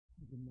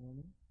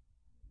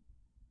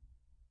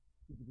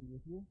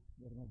with you?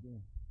 What am I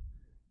doing?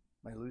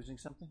 Am I losing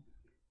something?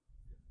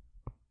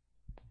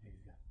 There you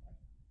go.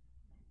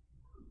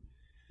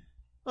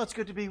 Well, it's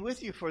good to be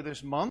with you for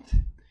this month.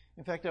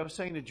 In fact, I was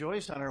saying to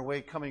Joyce on our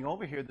way coming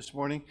over here this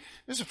morning,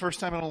 this is the first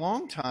time in a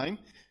long time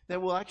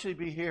that we'll actually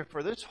be here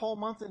for this whole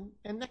month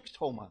and next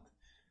whole month.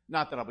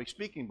 Not that I'll be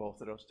speaking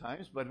both of those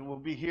times, but we'll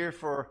be here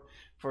for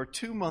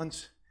 2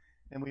 months,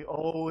 and we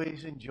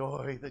always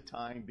enjoy the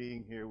time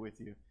being here with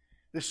you.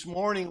 This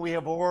morning we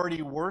have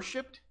already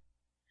worshiped.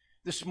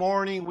 This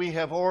morning we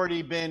have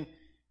already been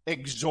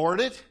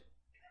exhorted.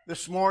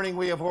 This morning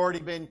we have already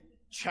been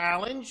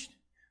challenged.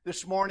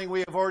 This morning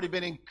we have already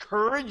been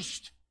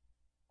encouraged.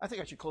 I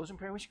think I should close in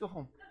prayer. We should go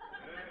home.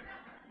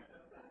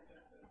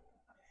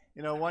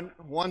 You know,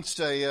 once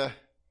a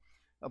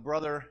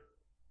brother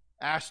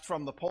asked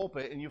from the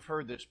pulpit, and you've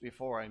heard this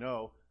before, I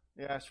know.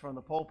 He asked from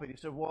the pulpit, he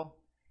said, well,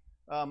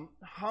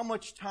 how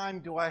much time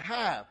do I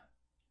have?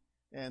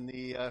 And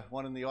the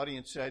one in the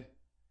audience said,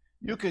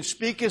 you can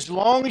speak as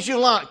long as you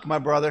like, my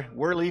brother.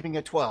 We're leaving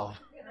at 12.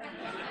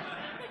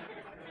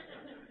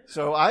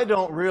 So I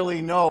don't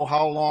really know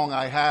how long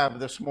I have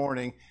this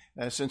morning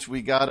since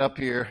we got up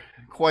here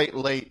quite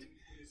late.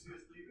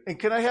 And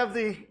can I have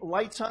the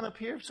lights on up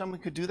here? If someone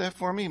could do that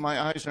for me.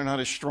 My eyes are not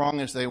as strong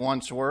as they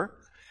once were.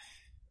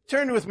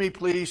 Turn with me,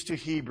 please, to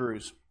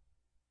Hebrews.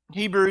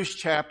 Hebrews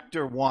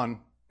chapter 1.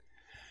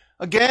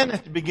 Again,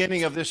 at the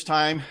beginning of this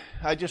time,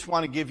 I just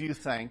want to give you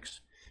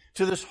thanks.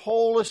 To this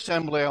whole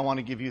assembly, I want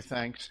to give you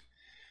thanks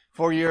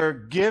for your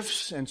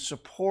gifts and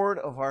support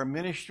of our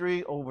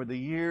ministry over the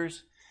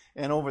years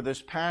and over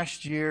this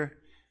past year.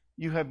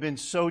 You have been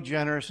so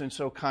generous and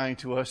so kind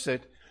to us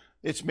that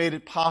it's made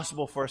it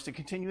possible for us to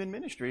continue in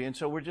ministry. And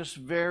so we're just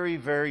very,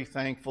 very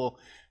thankful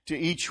to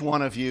each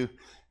one of you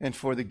and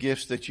for the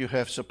gifts that you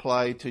have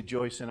supplied to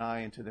Joyce and I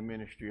and to the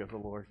ministry of the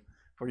Lord.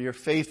 For your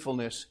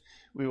faithfulness,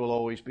 we will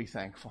always be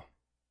thankful.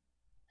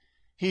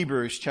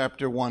 Hebrews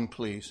chapter 1,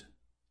 please.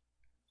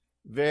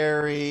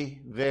 Very,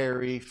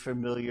 very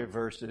familiar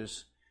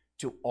verses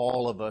to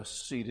all of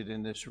us seated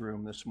in this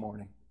room this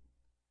morning.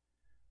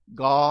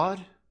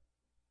 God,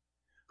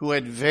 who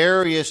at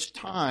various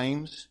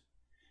times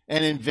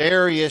and in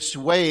various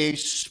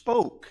ways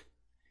spoke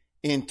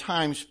in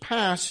times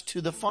past to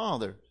the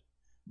fathers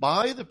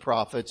by the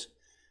prophets,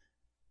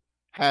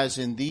 has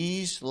in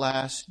these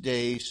last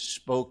days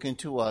spoken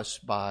to us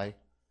by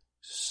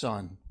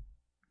Son,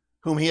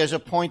 whom he has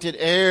appointed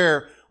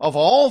heir of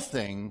all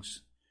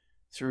things,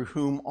 through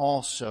whom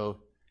also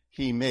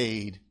he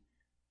made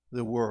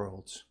the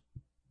worlds.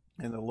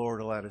 And the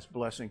Lord will add his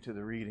blessing to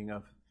the reading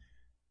of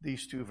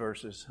these 2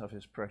 verses of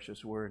his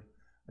precious word.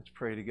 Let's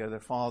pray together.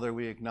 Father,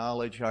 we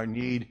acknowledge our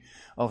need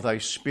of thy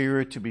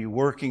Spirit to be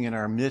working in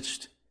our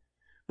midst,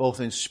 both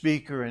in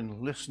speaker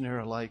and listener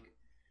alike,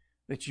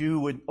 that you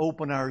would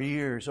open our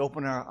ears,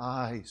 open our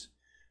eyes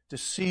to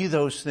see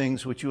those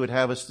things which you would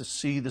have us to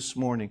see this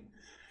morning,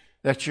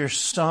 that your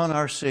Son,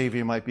 our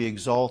Savior, might be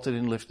exalted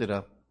and lifted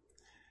up.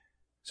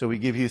 So we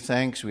give you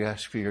thanks. We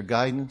ask for your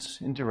guidance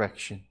and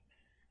direction.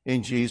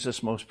 In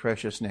Jesus' most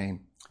precious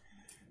name,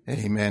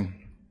 amen.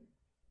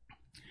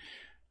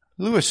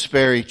 Louis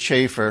Sperry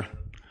Chafer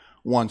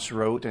once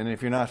wrote, and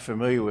if you're not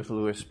familiar with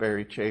Louis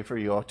Sperry Chafer,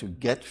 you ought to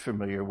get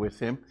familiar with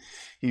him.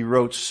 He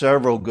wrote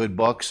several good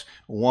books.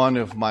 One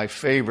of my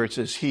favorites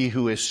is He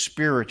Who Is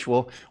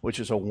Spiritual, which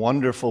is a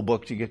wonderful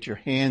book to get your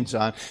hands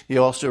on. He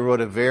also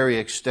wrote a very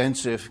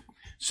extensive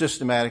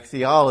systematic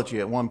theology.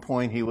 At one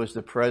point, he was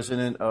the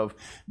president of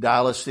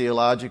Dallas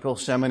Theological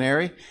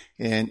Seminary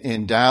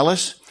in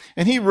Dallas.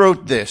 And he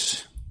wrote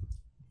this,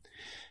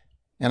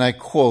 and I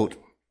quote,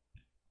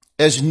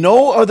 "As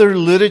no other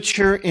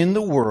literature in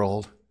the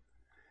world,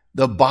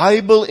 the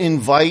Bible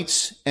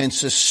invites and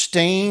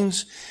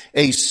sustains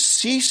a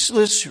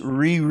ceaseless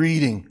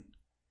rereading.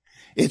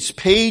 Its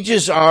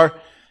pages are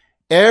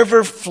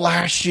ever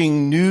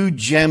flashing new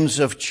gems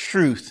of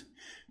truth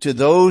to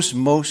those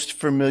most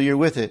familiar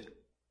with it.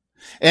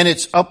 And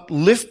its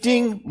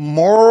uplifting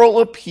moral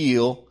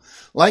appeal,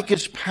 like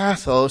its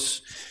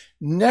pathos,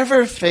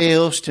 never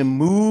fails to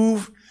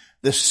move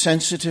the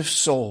sensitive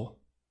soul.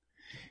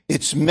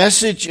 Its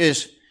message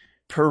is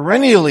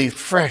perennially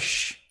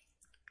fresh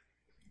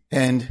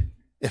and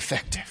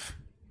effective."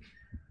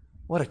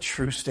 What a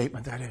true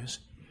statement that is.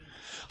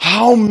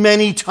 How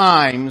many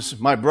times,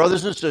 my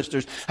brothers and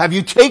sisters, have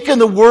you taken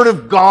the Word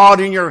of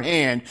God in your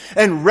hand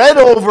and read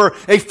over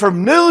a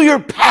familiar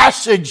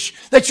passage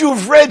that you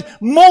have read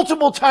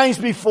multiple times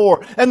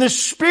before, and the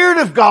Spirit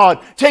of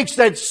God takes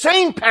that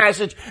same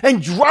passage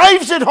and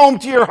drives it home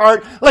to your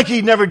heart like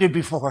He never did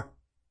before?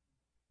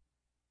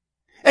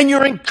 And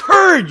you're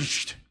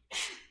encouraged,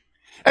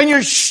 and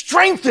you're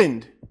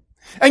strengthened,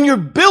 and you're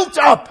built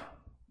up,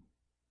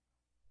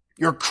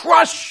 you're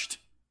crushed,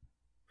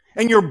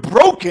 and you're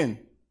broken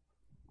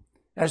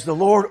as the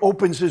Lord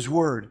opens His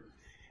Word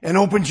and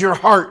opens your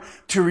heart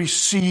to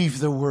receive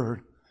the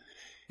Word.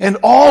 And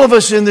all of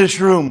us in this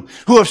room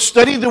who have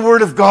studied the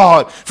Word of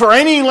God for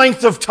any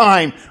length of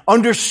time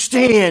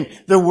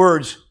understand the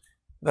words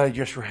that I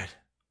just read.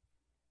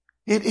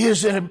 It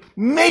is an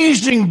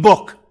amazing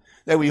book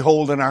that we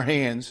hold in our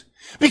hands.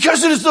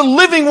 Because it is the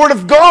living Word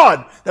of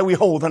God that we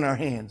hold in our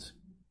hands.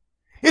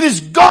 It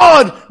is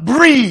God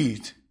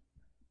breathed.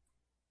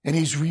 And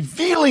He's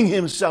revealing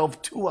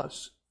Himself to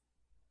us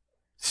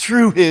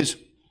through His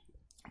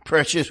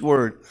precious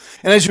Word.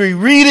 And as we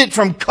read it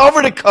from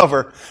cover to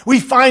cover, we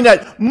find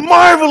that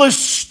marvelous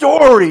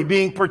story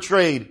being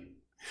portrayed.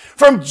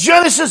 From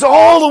Genesis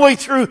all the way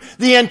through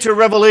the end to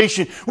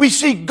Revelation, we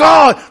see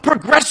God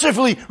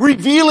progressively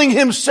revealing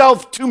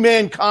Himself to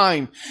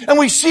mankind. And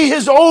we see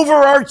His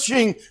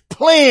overarching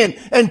plan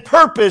and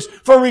purpose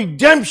for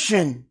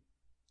redemption.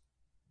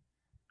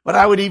 But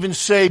I would even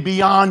say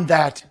beyond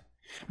that,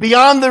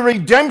 beyond the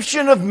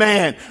redemption of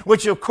man,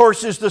 which of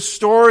course is the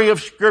story of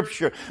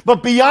Scripture,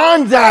 but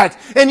beyond that,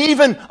 and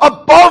even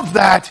above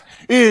that,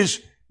 is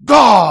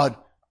God's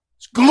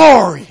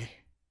glory.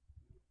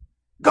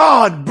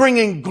 God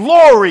bringing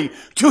glory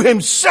to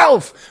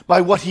Himself by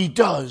what He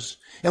does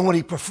and what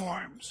He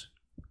performs.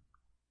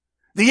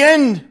 The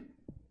end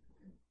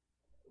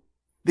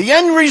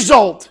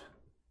result,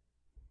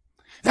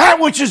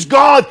 that which is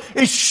God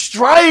is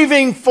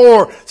striving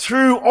for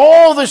through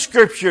all the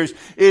Scriptures,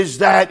 is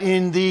that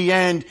in the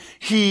end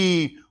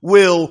He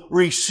will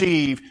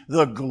receive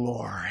the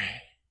glory.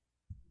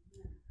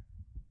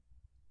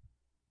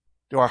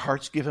 Do our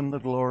hearts give Him the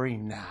glory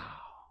now?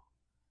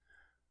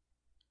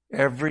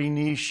 Every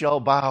knee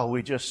shall bow.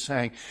 We just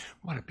sang.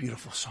 What a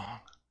beautiful song.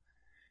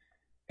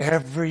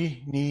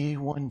 Every knee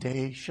one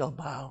day shall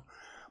bow.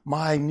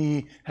 My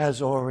knee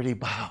has already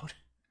bowed.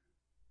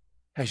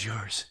 As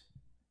yours.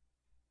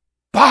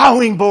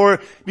 Bowing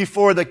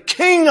before the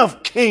King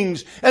of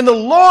Kings and the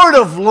Lord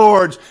of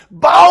Lords.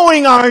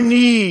 Bowing our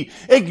knee.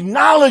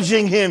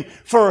 Acknowledging Him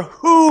for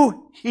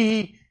who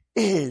He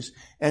is.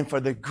 And for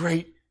the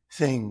great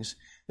things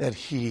that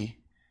He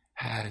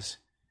has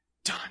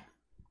done.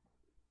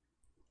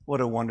 What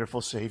a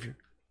wonderful Savior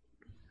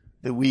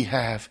that we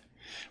have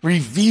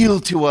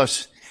revealed to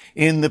us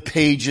in the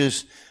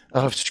pages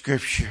of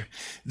Scripture.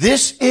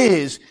 This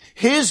is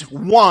His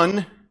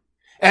one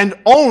and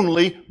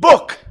only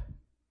book.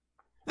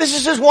 This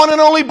is His one and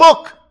only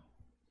book.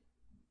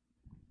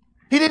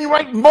 He didn't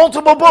write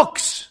multiple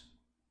books.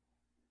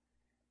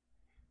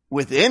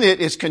 Within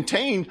it is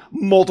contained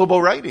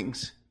multiple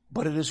writings,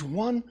 but it is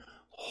one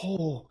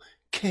whole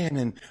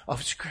canon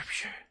of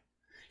Scripture.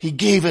 He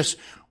gave us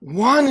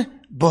one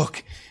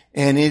book,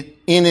 and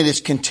in it is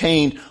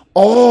contained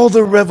all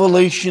the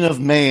revelation of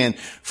man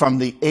from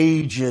the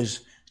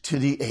ages to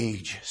the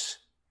ages.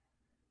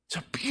 It's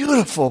a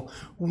beautiful,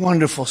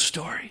 wonderful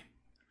story.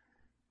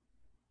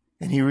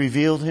 And He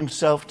revealed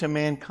Himself to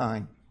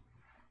mankind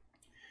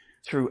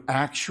through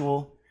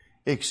actual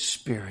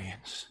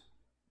experience.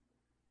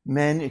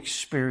 Men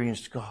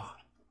experienced God.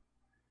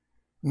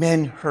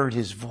 Men heard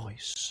His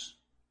voice.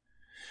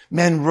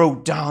 Men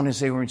wrote down as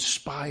they were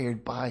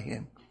inspired by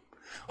Him.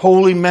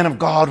 Holy men of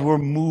God were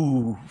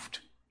moved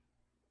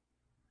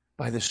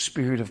by the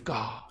Spirit of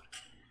God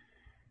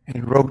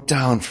and wrote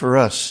down for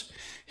us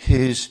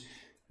His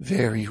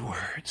very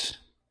words.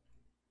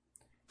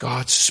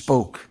 God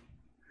spoke.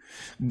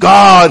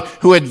 God,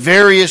 who at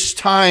various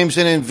times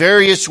and in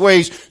various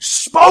ways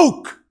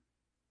spoke.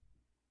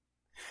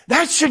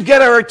 That should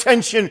get our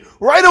attention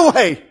right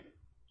away.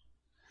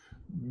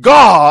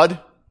 God,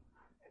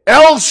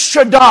 El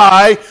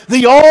Shaddai,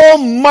 the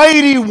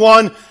Almighty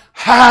One,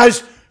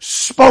 has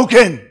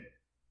spoken.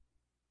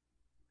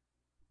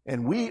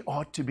 And we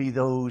ought to be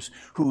those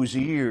whose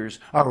ears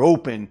are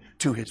open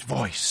to His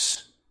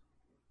voice.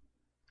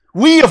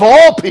 We of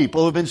all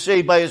people who have been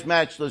saved by His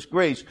matchless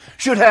grace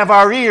should have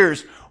our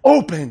ears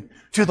open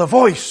to the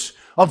voice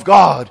of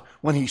God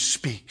when He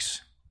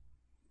speaks.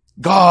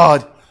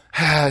 God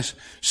has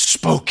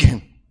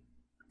spoken.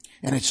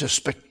 And it's a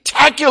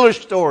spectacular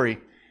story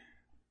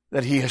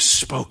that He has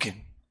spoken.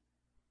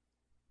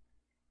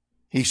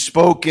 He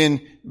spoke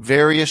in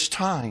various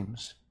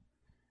times.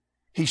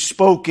 He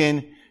spoke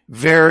in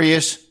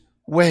various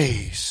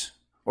ways.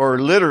 Or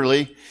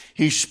literally,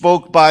 He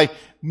spoke by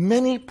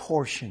many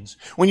portions.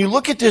 When you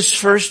look at this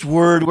first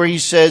word where He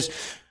says,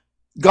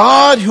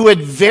 God who at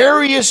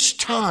various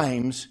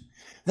times,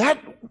 that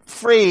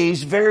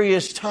phrase,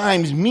 various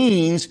times,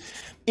 means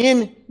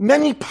in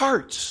many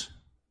parts.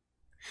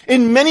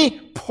 In many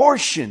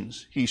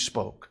portions He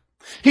spoke.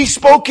 He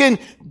spoke in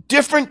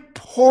different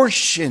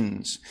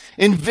portions,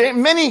 in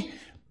many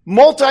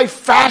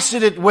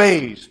multifaceted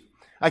ways.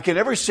 I can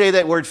never say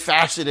that word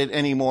faceted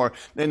anymore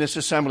in this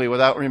assembly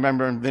without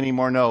remembering Vinnie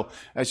Morneau.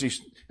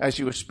 As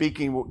he was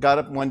speaking, got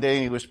up one day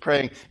and he was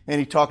praying, and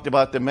he talked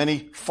about the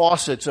many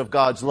faucets of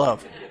God's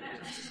love.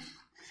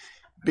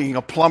 Being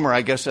a plumber,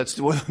 I guess that's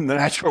the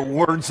natural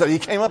words that he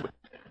came up with.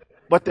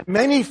 But the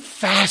many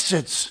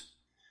facets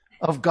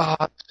of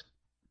God's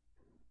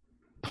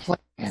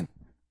plan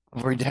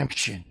of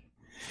redemption.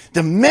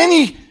 The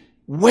many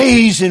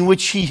ways in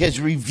which He has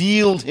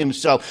revealed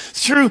Himself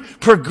through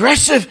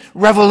progressive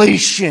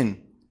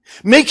revelation,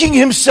 making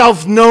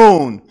Himself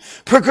known.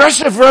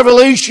 Progressive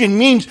revelation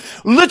means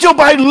little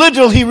by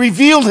little He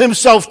revealed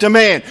Himself to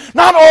man.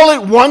 Not all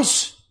at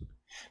once,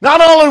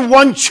 not all in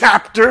one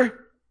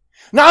chapter,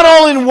 Not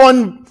all in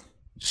one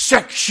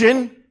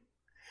section,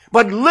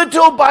 but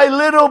little by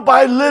little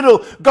by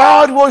little,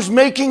 God was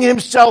making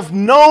himself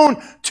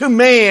known to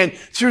man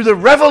through the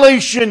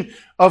revelation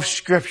of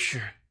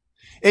Scripture.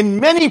 In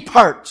many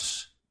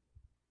parts,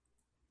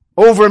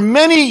 over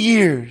many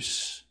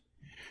years,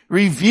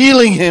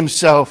 revealing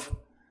himself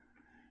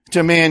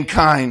to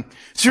mankind.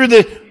 Through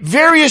the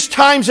various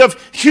times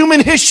of human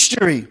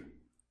history,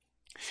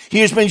 he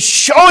has been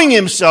showing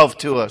himself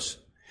to us,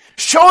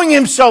 showing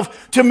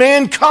himself to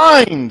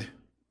mankind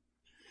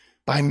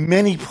by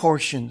many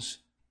portions,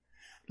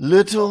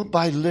 little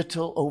by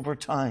little over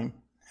time,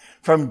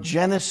 from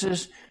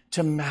Genesis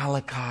to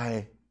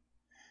Malachi,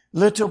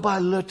 little by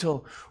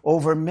little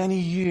over many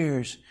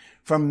years,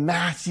 from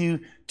Matthew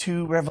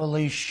to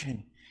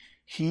Revelation.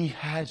 He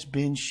has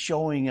been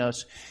showing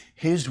us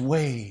his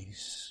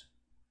ways.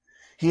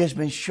 He has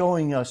been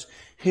showing us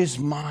his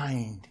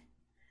mind.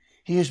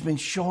 He has been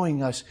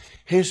showing us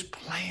his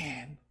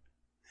plan.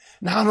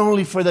 Not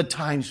only for the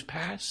times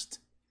past,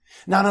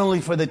 not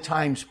only for the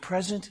times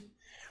present,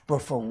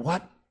 but for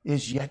what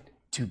is yet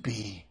to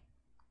be.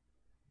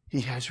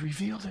 He has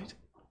revealed it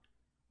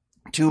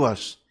to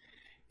us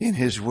in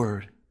his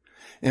word.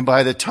 And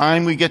by the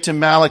time we get to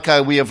Malachi,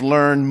 we have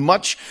learned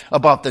much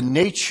about the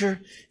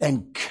nature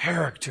and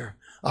character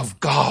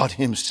of God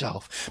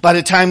himself. By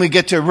the time we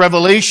get to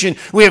Revelation,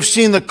 we have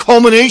seen the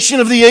culmination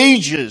of the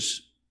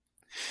ages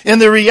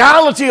and the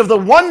reality of the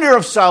wonder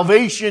of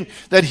salvation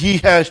that he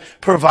has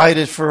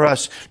provided for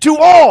us. To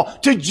all,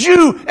 to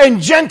Jew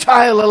and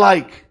Gentile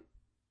alike.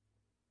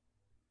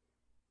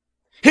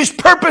 His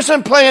purpose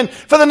and plan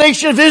for the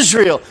nation of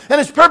Israel, and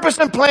his purpose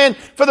and plan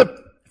for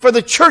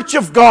the church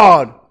of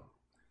God.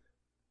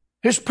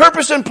 His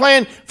purpose and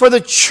plan for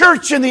the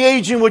church in the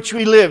age in which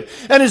we live,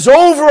 and his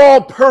overall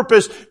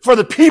purpose for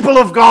the people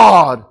of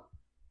God.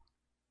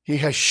 He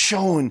has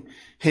shown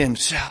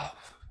himself.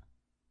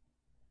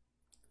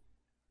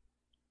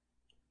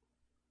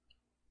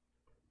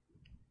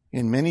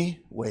 In many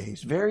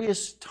ways,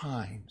 various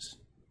times,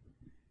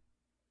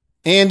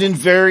 and in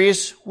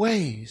various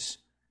ways.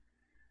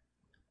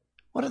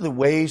 What are the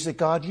ways that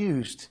God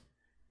used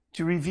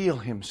to reveal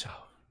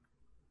himself?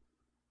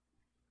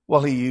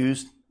 Well, he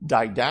used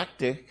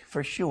didactic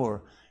for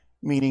sure,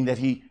 meaning that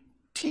he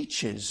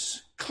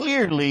teaches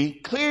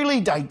clearly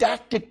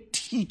didactic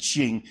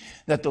teaching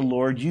that the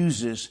Lord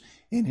uses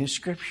in his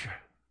Scripture.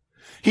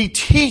 He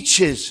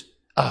teaches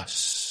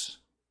us.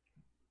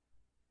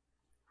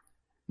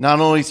 Not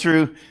only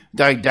through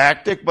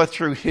didactic, but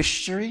through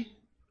history,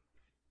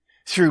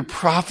 through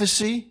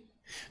prophecy,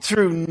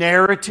 through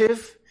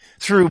narrative,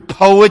 through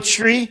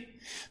poetry,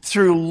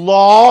 through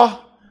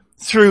law,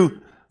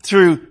 through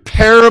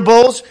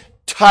parables,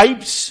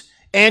 types,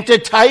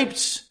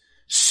 antitypes,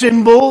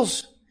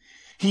 symbols.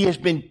 He has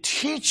been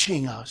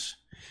teaching us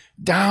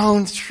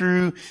down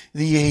through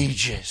the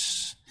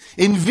ages.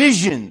 In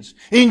visions,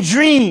 in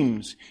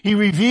dreams, he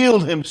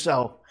revealed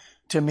himself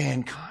to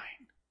mankind.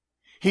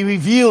 He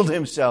revealed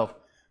himself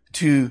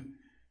to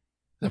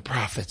the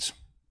prophets.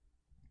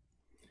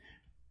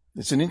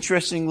 It's an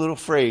interesting little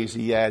phrase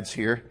he adds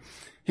here.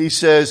 He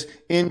says,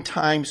 in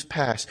times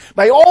past.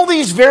 By all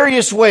these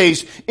various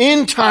ways,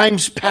 in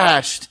times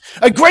past,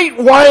 a great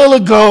while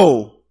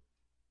ago,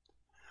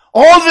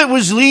 all of it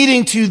was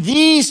leading to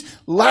these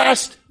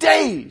last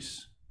days.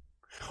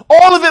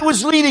 All of it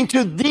was leading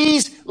to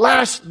these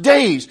last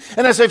days.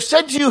 And as I've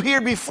said to you here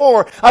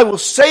before, I will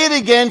say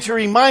it again to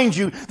remind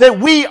you that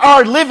we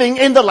are living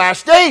in the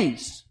last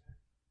days.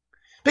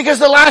 Because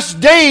the last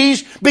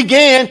days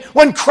began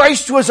when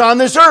Christ was on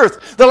this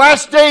earth. The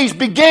last days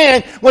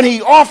began when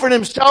he offered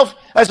himself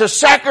as a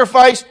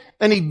sacrifice,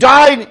 and he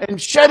died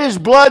and shed his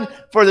blood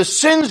for the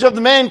sins of the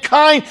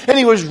mankind, and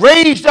he was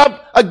raised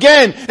up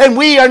again. And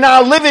we are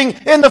now living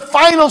in the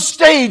final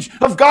stage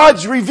of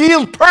God's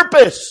revealed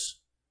purpose.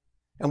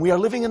 And we are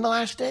living in the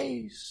last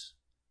days.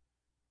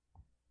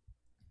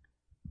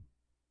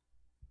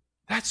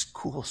 That's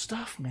cool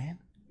stuff, man.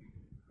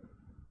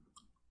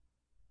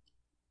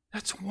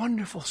 That's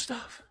wonderful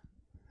stuff.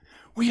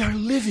 We are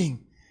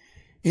living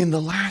in the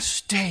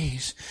last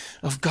days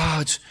of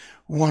God's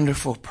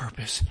wonderful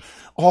purpose.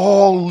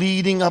 All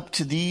leading up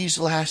to these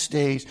last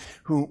days,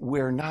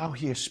 where now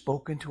he has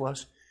spoken to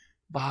us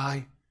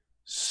by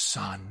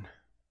Son.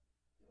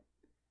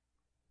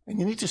 And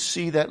you need to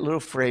see that little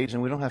phrase,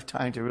 and we don't have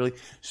time to really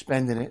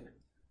spend in it.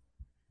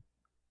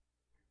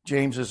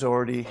 James has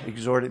already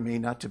exhorted me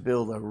not to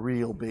build a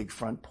real big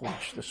front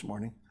porch this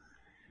morning.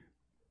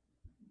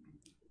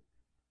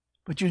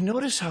 But you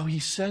notice how he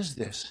says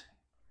this.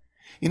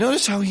 You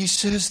notice how he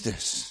says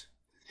this.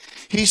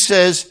 He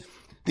says,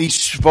 he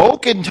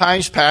spoke in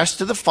times past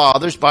to the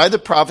fathers by the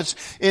prophets.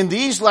 In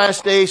these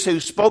last days, he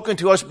has spoken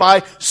to us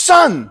by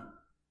Son.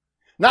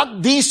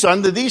 Not the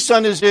Son. The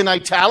Son is in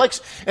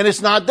italics, and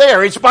it's not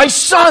there. It's by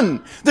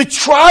Son. The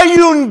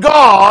triune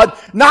God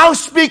now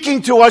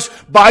speaking to us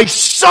by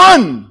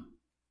Son.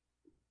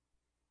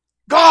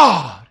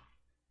 God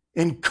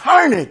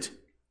incarnate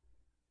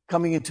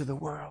coming into the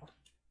world.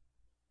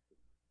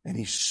 And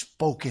he's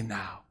spoken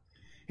now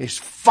His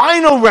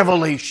final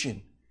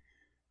revelation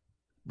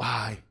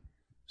by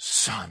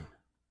Son.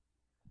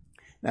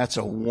 That's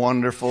a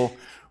wonderful,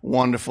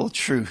 wonderful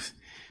truth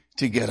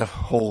to get a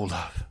hold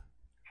of.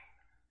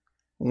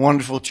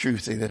 Wonderful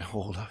truth to get a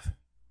hold of.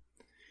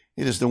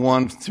 It is the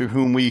one through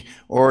whom we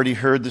already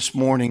heard this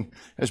morning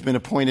has been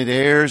appointed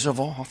heirs of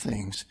all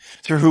things,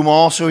 through whom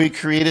also He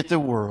created the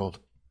world.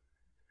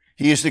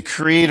 He is the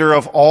creator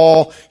of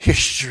all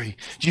history.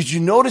 Did you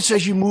notice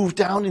as you move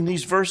down in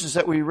these verses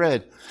that we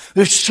read?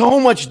 There's so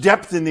much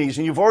depth in these,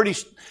 and you've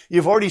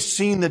already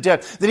seen the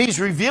depth. That He's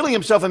revealing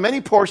Himself in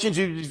many portions.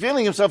 He's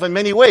revealing Himself in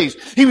many ways.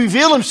 He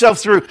revealed Himself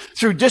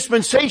through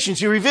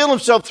dispensations. He revealed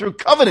Himself through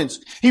covenants.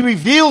 He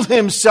revealed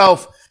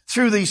Himself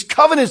through these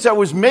covenants that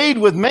was made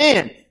with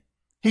man.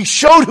 He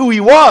showed who He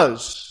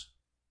was.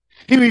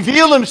 He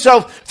revealed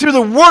Himself through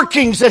the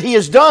workings that He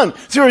has done,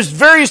 through His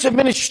various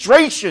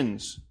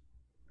administrations.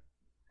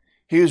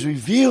 He has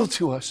revealed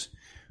to us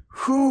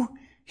who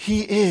He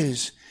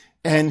is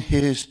and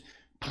His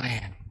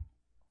plan.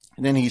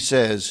 And then He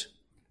says,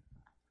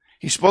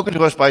 He's spoken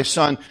to us by His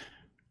Son,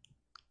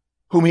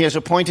 whom He has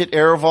appointed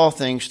heir of all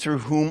things, through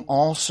whom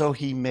also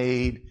He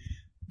made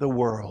the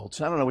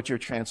worlds. I don't know what your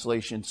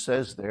translation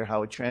says there,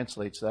 how it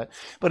translates that,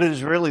 but it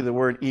is really the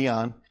word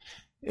eon.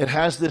 It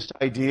has this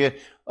idea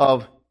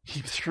of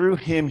through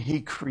Him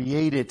He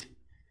created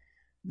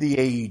the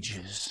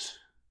ages.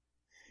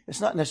 It's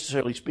not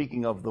necessarily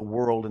speaking of the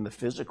world in the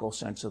physical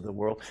sense of the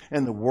world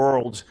and the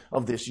worlds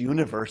of this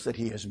universe that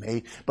He has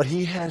made, but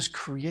He has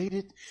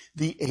created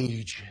the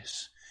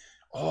ages.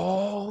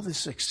 All the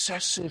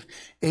successive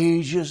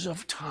ages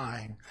of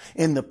time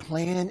in the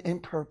plan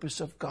and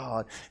purpose of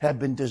God have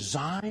been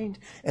designed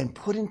and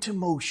put into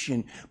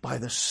motion by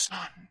the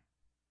Son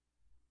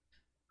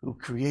who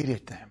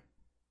created them,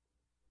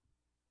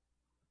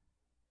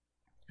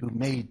 who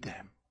made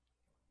them.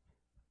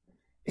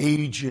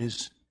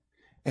 Ages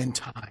and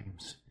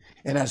times.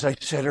 And as I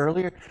said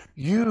earlier,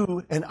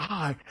 you and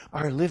I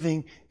are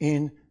living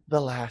in the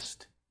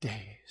last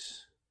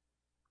days.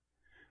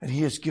 And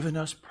He has given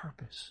us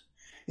purpose.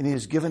 And He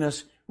has given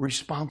us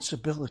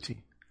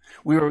responsibility.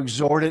 We were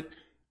exhorted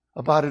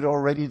about it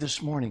already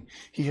this morning.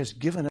 He has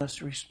given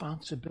us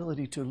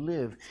responsibility to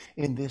live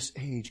in this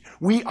age.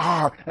 We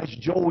are, as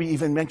Joey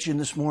even mentioned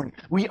this morning,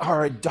 we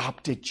are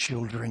adopted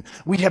children.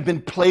 We have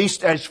been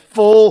placed as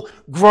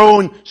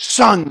full-grown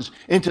sons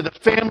into the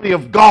family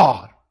of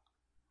God.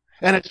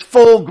 And as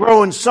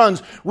full-grown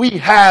sons, we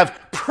have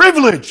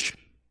privilege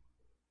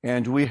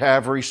and we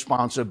have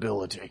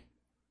responsibility.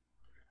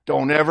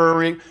 Don't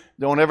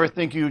ever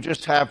think you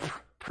just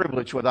have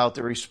privilege without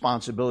the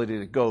responsibility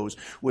that goes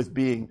with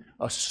being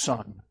a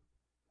son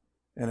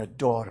and a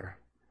daughter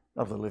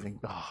of the living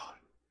God.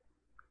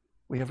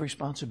 We have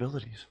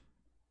responsibilities.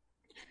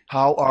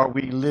 How are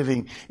we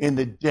living in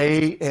the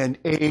day and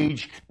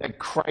age that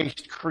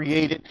Christ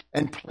created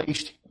and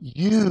placed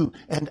you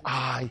and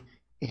I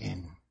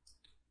in?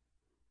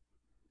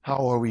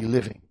 How are we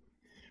living?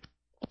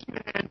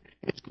 Man,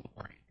 His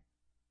glory.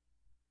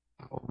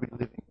 How are we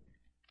living?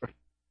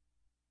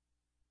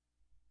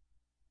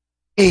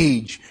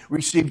 Age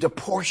received a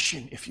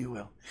portion, if you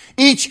will.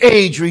 Each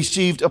age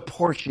received a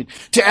portion.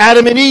 To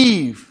Adam and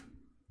Eve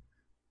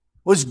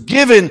was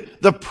given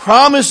the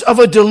promise of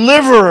a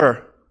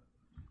deliverer.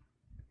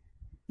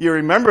 You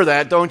remember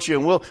that, don't you?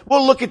 And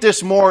we'll look at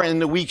this more in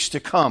the weeks to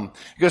come,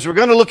 because we're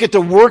going to look at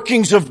the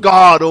workings of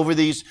God over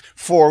these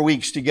 4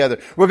 weeks together.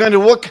 We're going to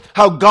look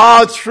how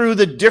God, through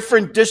the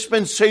different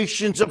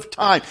dispensations of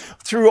time,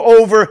 through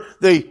over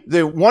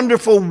the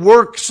wonderful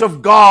works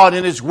of God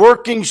and His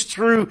workings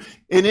through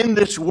and in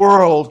this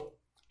world,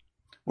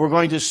 we're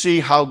going to see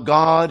how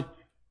God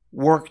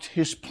worked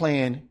His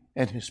plan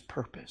and His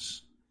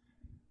purpose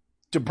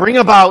to bring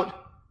about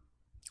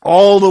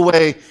all the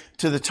way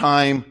to the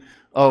time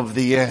of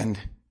the end.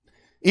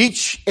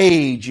 Each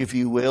age, if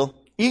you will,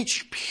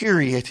 each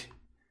period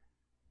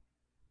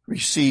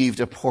received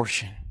a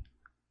portion.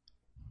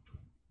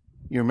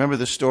 You remember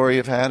the story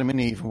of Adam and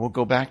Eve, and we'll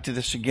go back to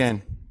this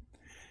again.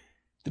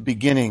 The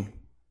beginning,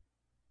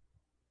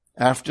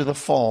 after the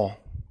fall,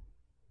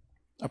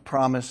 a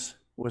promise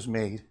was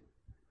made.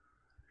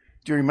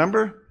 Do you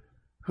remember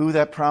who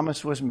that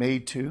promise was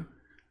made to?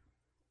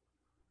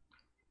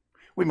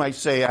 We might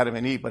say Adam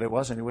and Eve, but it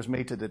wasn't. It was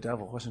made to the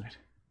devil, wasn't it?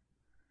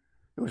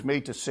 It was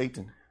made to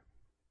Satan.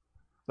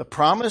 The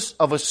promise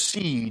of a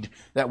seed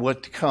that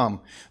would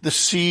come. The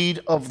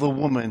seed of the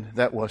woman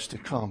that was to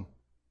come.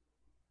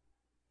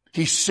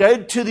 He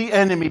said to the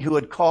enemy who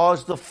had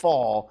caused the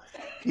fall,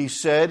 he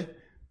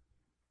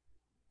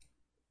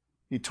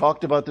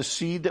talked about the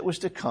seed that was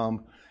to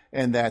come,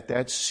 and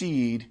that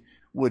seed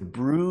would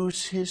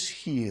bruise his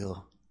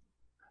heel.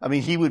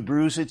 He would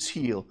bruise its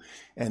heel,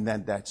 and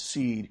then that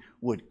seed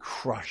would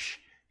crush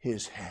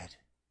his head.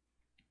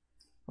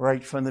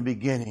 Right from the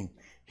beginning,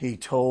 He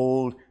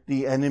told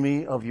the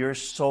enemy of your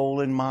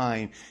soul and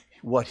mine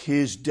what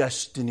his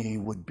destiny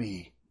would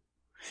be.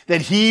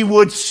 That he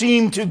would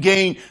seem to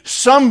gain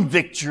some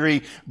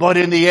victory, but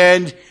in the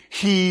end,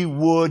 he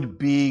would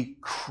be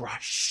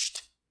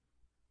crushed.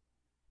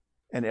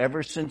 And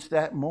ever since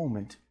that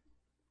moment,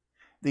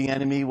 the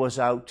enemy was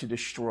out to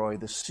destroy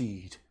the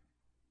seed.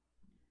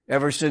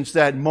 Ever since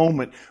that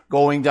moment,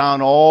 going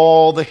down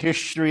all the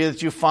history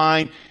that you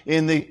find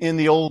in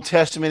the Old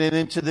Testament and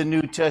into the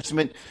New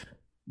Testament,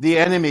 the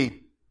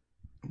enemy,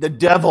 the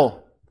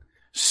devil,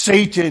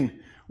 Satan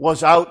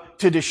was out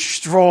to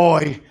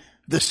destroy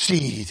the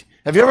seed.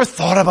 Have you ever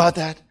thought about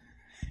that?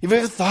 Have you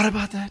ever thought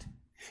about that?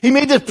 He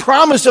made the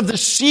promise of the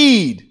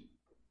seed,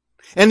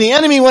 and the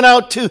enemy went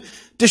out to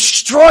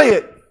destroy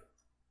it.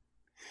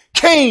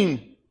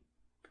 Cain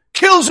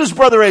kills his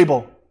brother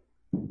Abel.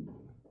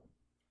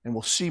 And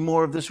we'll see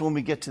more of this when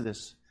we get to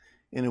this.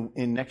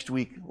 In next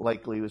week,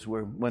 likely, is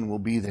when we'll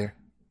be there.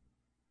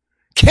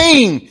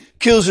 Cain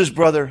kills his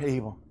brother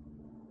Abel.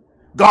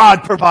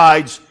 God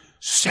provides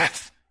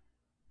Seth.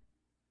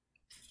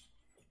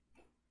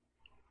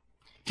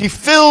 He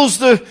fills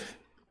the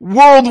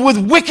world with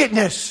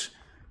wickedness.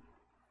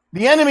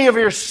 The enemy of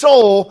your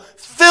soul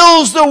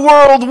fills the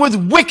world with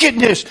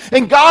wickedness.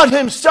 And God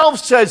himself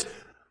says,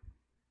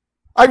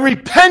 I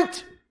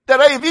repent that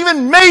I have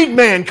even made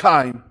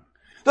mankind.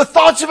 The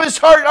thoughts of his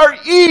heart are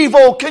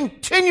evil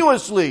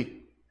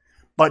continuously.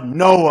 But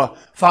Noah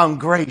found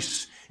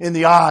grace in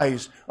the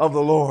eyes of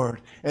the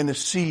Lord, and the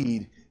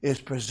seed is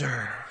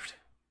preserved.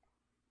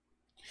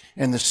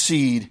 And the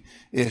seed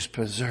is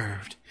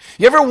preserved.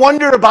 You ever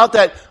wonder about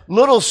that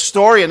little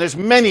story? And there's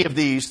many of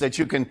these that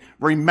you can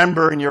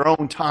remember in your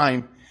own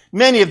time.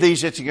 Many of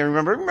these that you can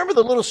remember. Remember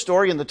the little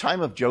story in the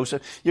time of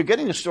Joseph? You're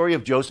getting the story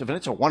of Joseph, and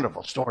it's a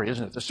wonderful story,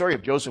 isn't it? The story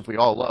of Joseph we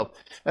all love.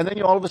 And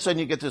then all of a sudden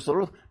you get this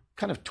little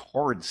kind of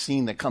torrid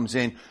scene that comes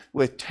in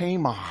with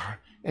Tamar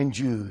and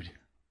Jude.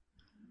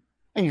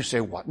 And you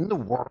say, what in the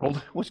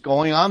world was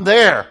going on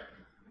there?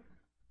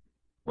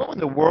 What in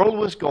the world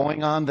was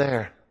going on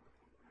there?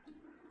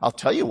 I'll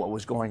tell you what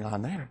was going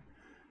on there.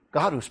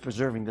 God was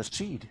preserving the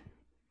seed.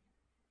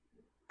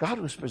 God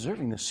was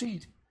preserving the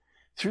seed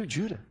through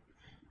Judah.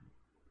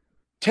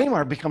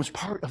 Tamar becomes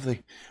part of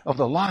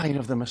the line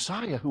of the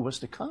Messiah who was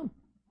to come.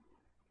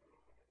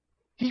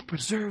 He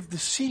preserved the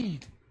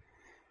seed.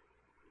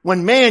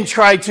 When man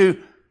tried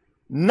to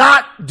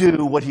not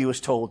do what he was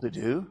told to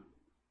do,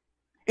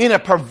 in a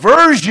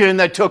perversion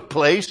that took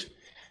place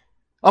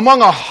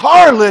among a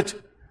harlot,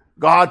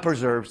 God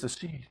preserves the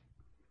seed.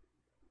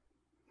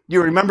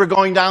 You remember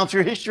going down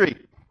through history.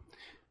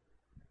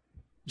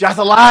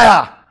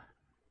 Jathaliah,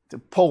 to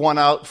pull one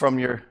out from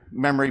your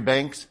memory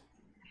banks.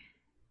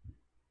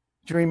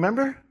 Do you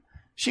remember?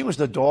 She was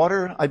the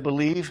daughter, I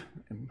believe,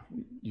 and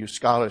you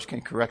scholars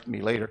can correct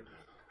me later,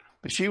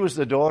 but she was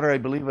the daughter, I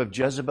believe, of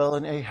Jezebel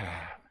and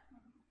Ahab.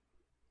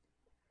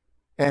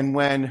 And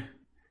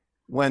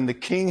when the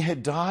king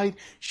had died,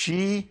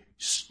 she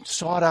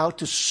sought out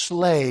to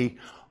slay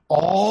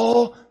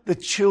all the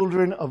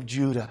children of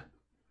Judah.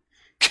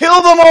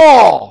 Kill them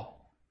all!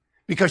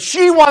 Because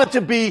she wanted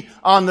to be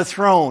on the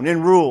throne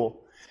and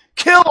rule.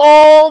 Kill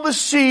all the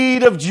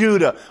seed of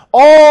Judah.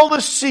 All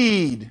the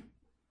seed.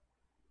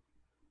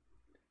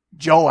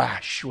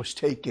 Joash was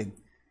taken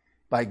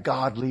by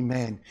godly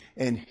men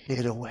and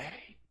hid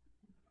away.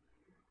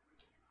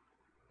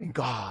 And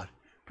God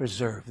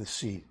preserved the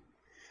seed.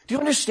 Do you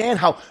understand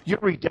how your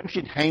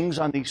redemption hangs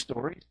on these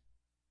stories?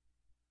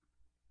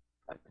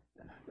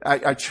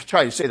 I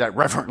try to say that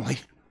reverently,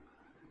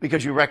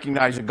 because you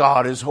recognize that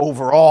God is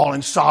over all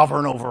and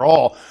sovereign over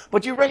all.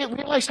 But you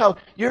realize how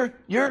your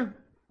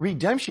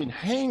redemption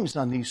hangs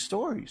on these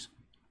stories.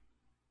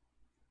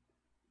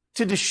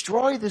 To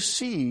destroy the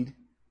seed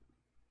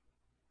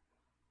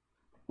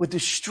would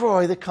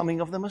destroy the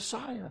coming of the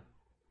Messiah.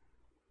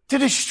 To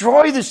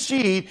destroy the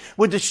seed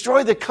would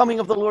destroy the coming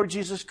of the Lord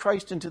Jesus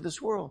Christ into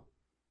this world.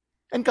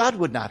 And God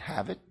would not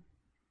have it.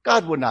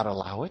 God would not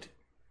allow it.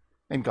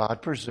 And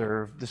God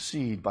preserved the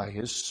seed by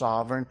his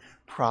sovereign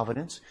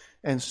providence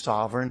and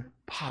sovereign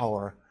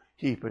power.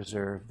 He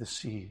preserved the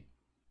seed.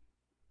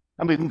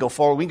 I mean, we can go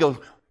forward. We can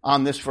go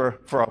on this for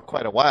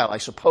quite a while, I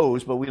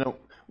suppose, but we don't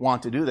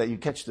want to do that. You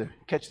catch the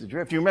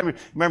drift. You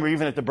remember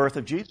even at the birth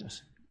of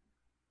Jesus.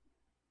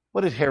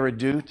 What did Herod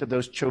do to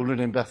those children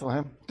in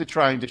Bethlehem to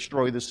try and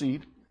destroy the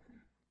seed?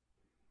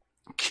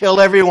 Kill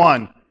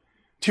everyone.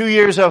 2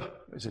 years of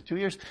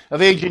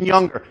age and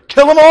younger.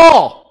 Kill them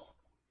all.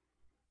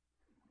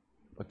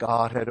 But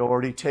God had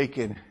already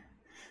taken,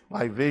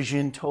 by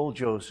vision, told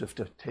Joseph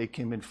to take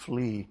him and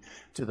flee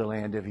to the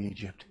land of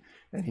Egypt.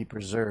 And he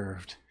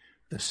preserved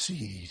the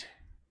seed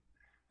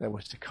that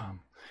was to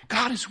come.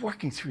 God is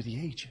working through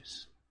the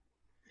ages.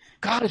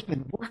 God has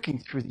been working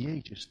through the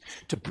ages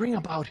to bring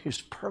about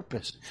his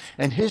purpose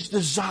and his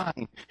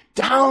design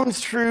down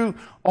through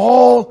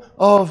all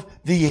of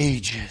the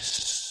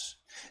ages.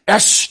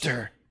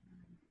 Esther,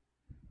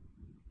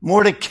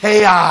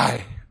 Mordecai,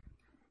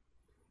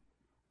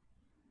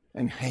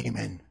 and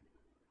Haman.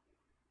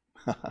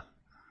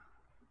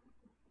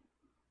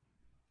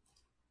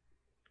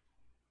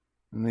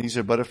 And these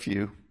are but a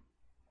few.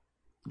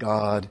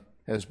 God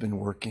has been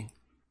working.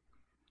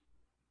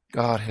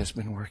 God has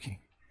been working.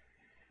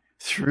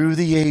 Through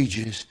the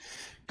ages,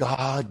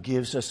 God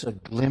gives us a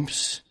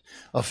glimpse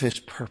of his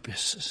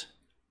purposes.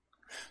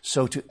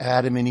 So to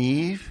Adam and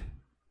Eve,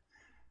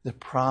 the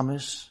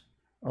promise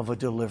of a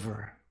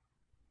deliverer.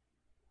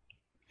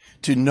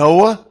 To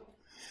Noah,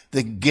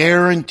 the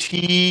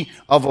guarantee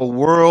of a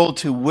world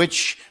to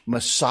which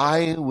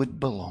Messiah would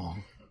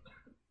belong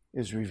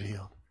is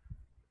revealed.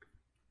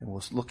 And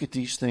we'll look at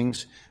these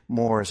things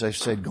more, as I've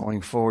said,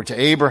 going forward. To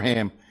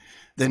Abraham,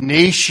 the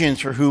nation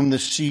through whom the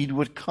seed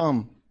would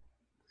come.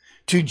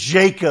 To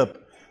Jacob,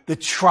 the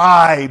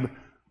tribe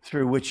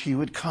through which he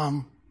would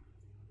come.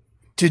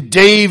 To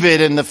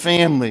David and the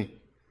family,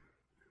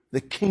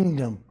 the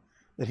kingdom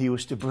that he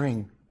was to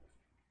bring.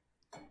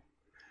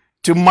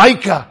 To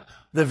Micah,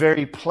 the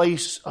very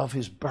place of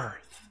his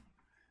birth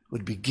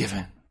would be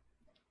given.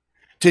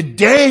 To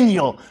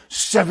Daniel,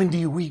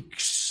 70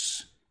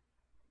 weeks,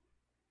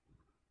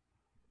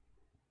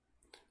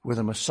 where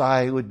the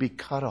Messiah would be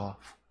cut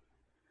off,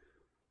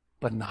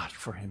 but not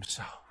for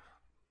himself.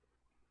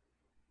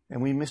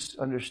 And we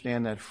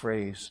misunderstand that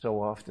phrase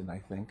so often, I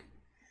think,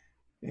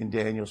 in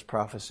Daniel's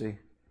prophecy,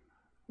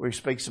 where he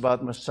speaks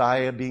about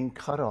Messiah being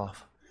cut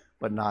off,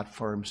 but not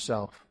for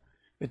himself.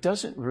 It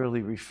doesn't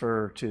really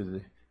refer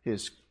to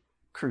his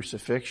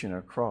crucifixion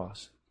or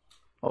cross,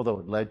 although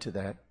it led to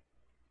that.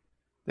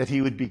 That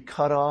he would be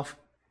cut off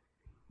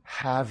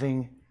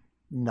having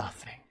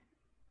nothing.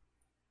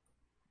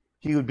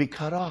 He would be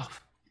cut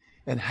off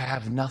and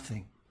have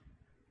nothing.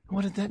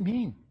 What did that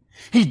mean?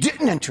 He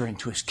didn't enter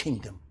into his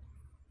kingdom.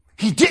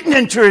 He didn't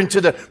enter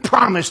into the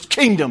promised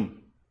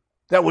kingdom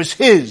that was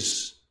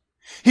his.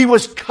 He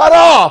was cut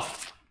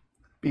off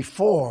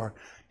before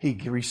he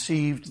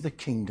received the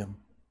kingdom.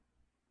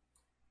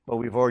 But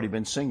we've already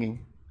been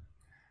singing.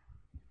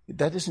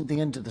 That isn't the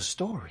end of the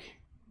story.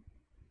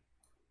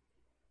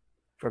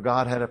 For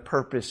God had a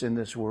purpose in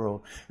this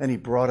world, and he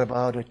brought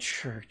about a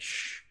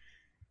church.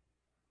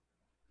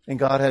 And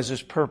God has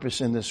his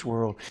purpose in this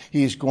world.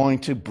 He is going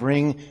to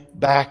bring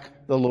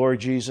back the Lord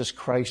Jesus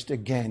Christ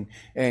again,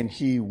 and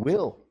he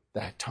will,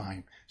 that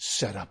time,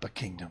 set up a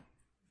kingdom.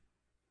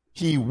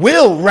 He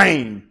will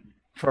reign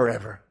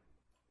forever.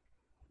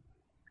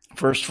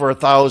 First for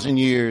 1,000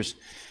 years,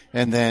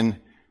 and then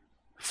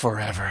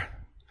forever.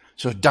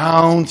 So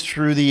down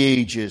through the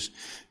ages,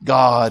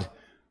 God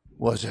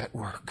was at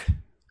work.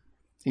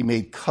 He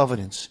made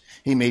covenants.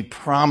 He made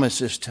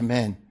promises to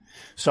men.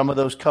 Some of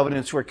those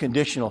covenants were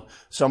conditional.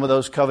 Some of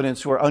those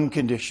covenants were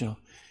unconditional.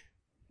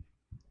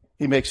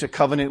 He makes a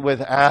covenant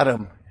with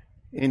Adam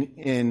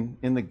in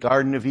the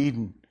Garden of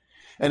Eden.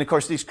 And of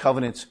course, these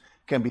covenants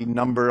can be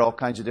numbered all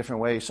kinds of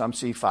different ways. Some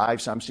see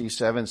 5, some see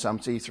 7,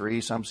 some see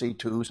 3, some see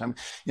 2.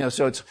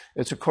 So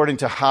it's according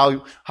to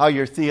how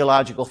your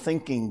theological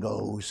thinking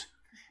goes.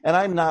 And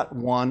I'm not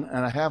one,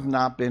 and I have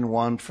not been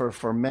one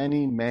for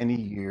many, many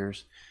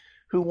years,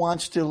 who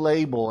wants to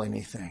label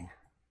anything.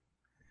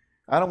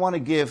 I don't want to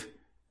give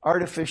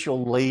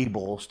artificial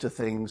labels to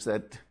things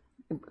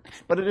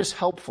but it is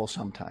helpful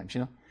sometimes,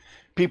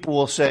 People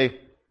will say,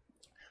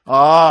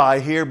 I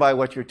hear by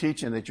what you're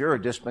teaching that you're a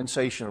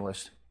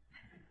dispensationalist.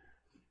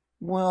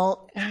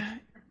 Well,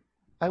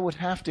 I would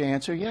have to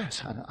answer,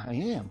 yes, I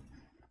am.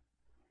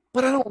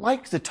 But I don't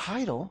like the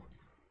title.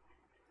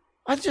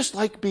 I just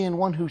like being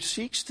one who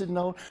seeks to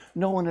know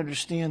and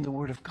understand the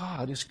Word of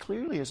God as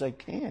clearly as I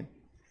can.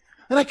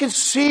 And I can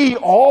see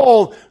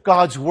all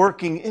God's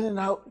working in and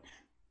out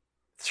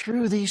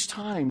through these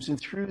times and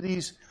through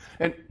these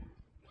and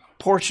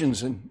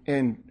portions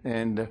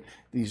and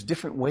these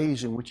different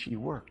ways in which he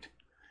worked.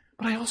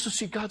 But I also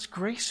see God's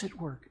grace at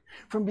work.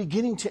 From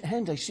beginning to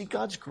end, I see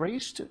God's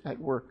grace at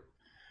work.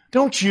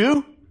 Don't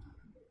you?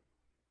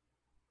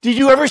 Did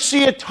you ever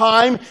see a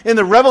time in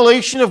the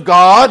revelation of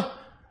God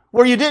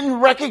where you didn't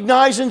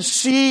recognize and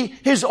see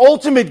his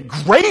ultimate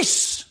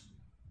grace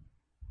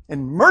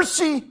and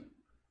mercy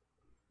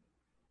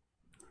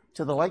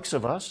to the likes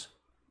of us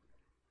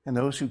and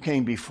those who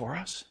came before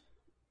us?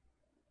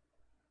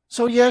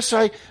 So yes,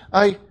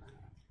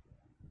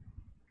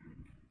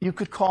 you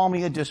could call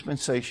me a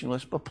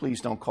dispensationalist, but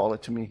please don't call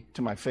it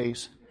to my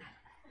face.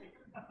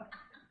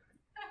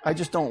 I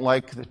just don't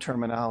like the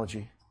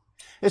terminology.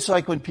 It's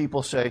like when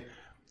people say,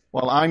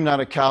 well, I'm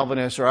not a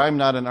Calvinist, or I'm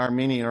not an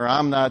Arminian, or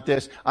I'm not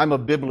this, I'm a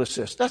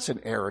biblicist. That's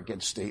an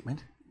arrogant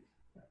statement.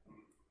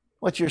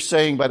 What you're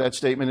saying by that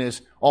statement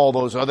is, all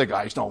those other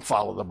guys don't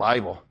follow the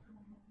Bible.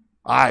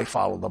 I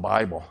follow the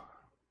Bible.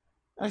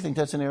 I think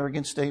that's an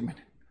arrogant statement,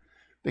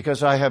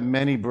 because I have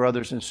many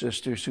brothers and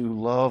sisters who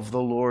love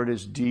the Lord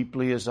as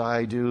deeply as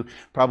I do,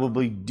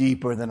 probably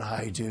deeper than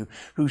I do,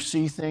 who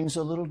see things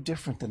a little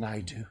different than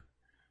I do.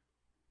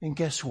 And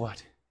guess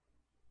what?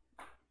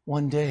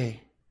 One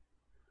day,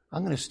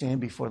 I'm going to stand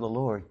before the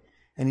Lord,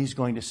 and he's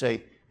going to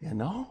say,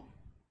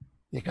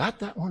 you got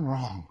that one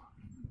wrong.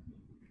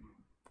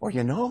 Or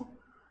you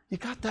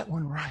got that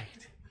one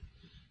right.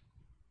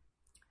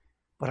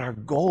 But our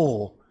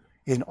goal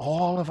in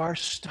all of our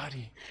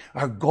study,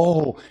 our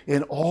goal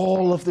in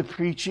all of the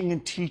preaching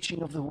and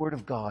teaching of the Word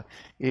of God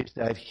is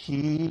that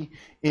he,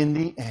 in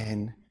the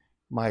end,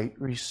 might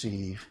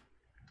receive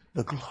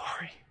the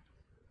glory.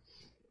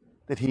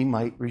 That he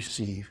might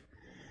receive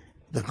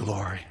the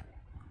glory.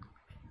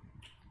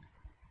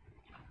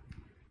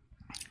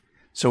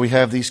 So we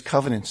have these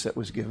covenants that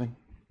was given.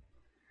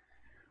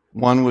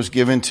 One was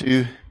given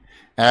to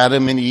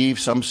Adam and Eve.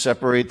 Some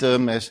separate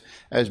them as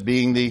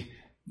being the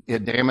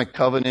Adamic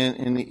covenant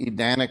and the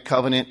Edenic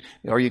covenant,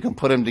 or you can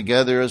put them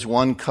together as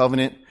one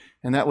covenant.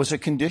 And that was a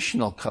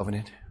conditional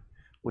covenant,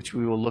 which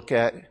we will look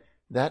at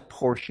that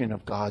portion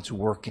of God's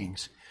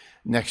workings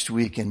next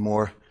week in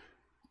more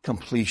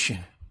completion.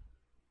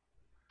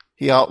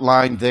 He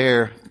outlined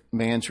there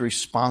man's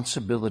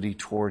responsibility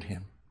toward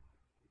him.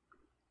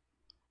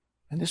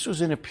 And this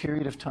was in a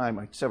period of time.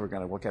 I said we're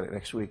going to look at it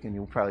next week, and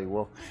you probably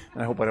will.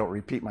 And I hope I don't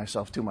repeat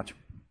myself too much.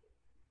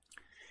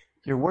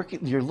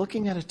 You're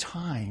looking at a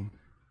time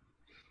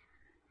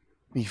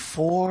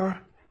before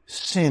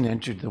sin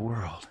entered the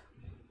world.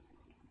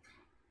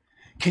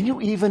 Can you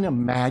even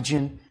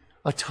imagine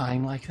a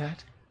time like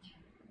that?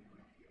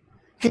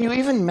 Can you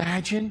even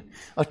imagine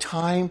a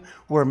time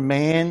where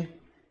man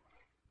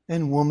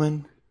and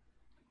woman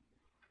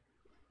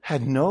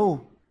had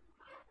no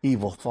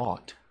evil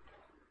thought,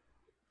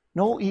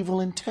 no evil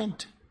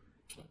intent?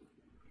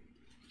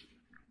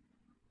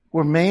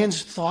 Where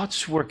man's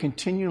thoughts were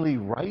continually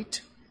right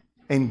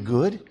and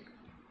good?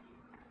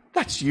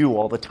 That's you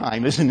all the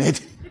time, isn't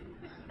it?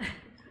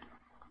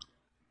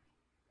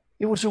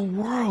 It was a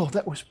world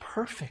that was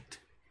perfect,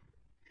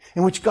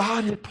 in which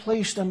God had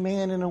placed a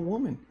man and a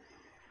woman.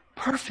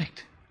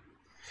 Perfect.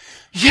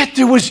 Yet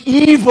there was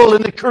evil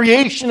in the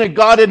creation that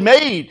God had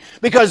made,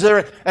 because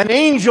an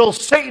angel,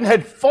 Satan,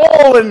 had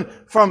fallen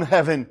from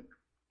heaven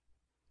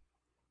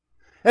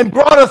and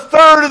brought a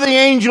third of the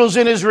angels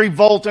in his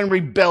revolt and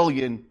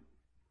rebellion.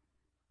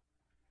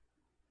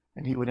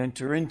 And he would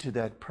enter into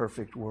that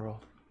perfect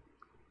world.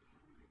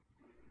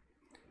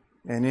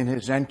 And in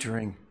his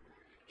entering,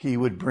 he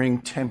would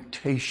bring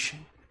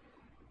temptation.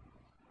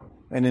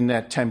 And in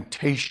that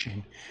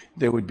temptation,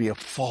 there would be a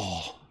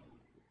fall.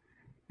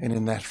 And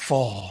in that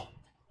fall,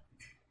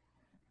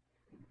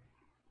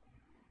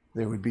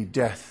 there would be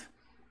death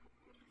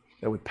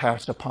that would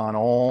pass upon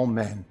all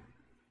men,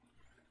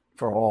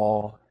 for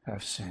all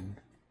have sinned.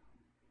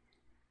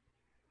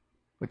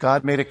 But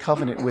God made a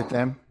covenant with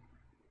them.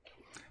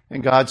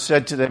 And God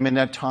said to them in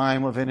that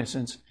time of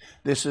innocence,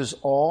 "This is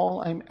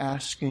all I'm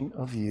asking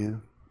of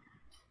you.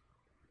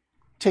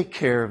 Take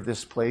care of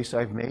this place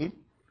I've made.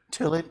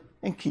 Till it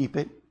and keep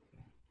it.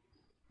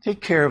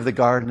 Take care of the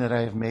garden that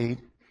I have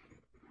made.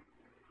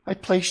 I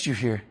placed you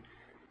here.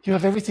 You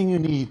have everything you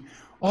need.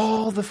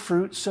 All the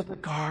fruits of the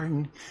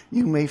garden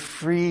you may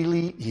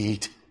freely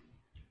eat.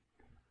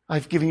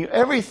 I've given you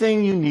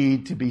everything you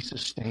need to be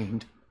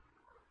sustained.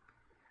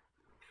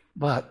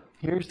 But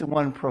here's the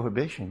one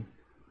prohibition.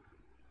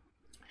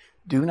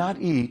 Do not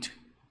eat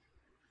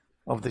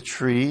of the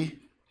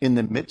tree in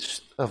the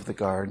midst of the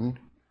garden,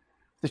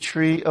 the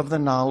tree of the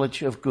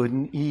knowledge of good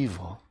and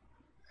evil.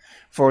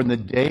 For in the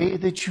day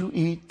that you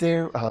eat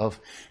thereof,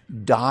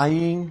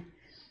 dying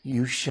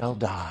you shall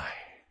die."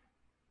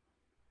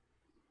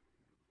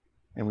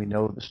 And we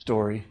know the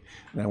story,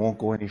 and I won't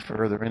go any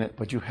further in it,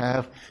 but you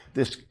have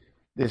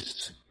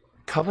this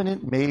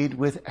covenant made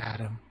with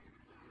Adam.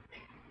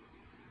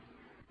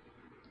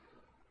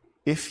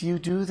 If you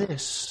do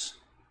this,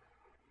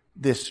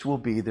 this will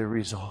be the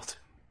result.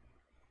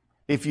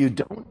 If you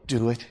don't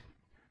do it,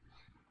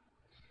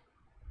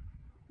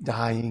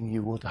 dying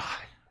you will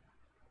die.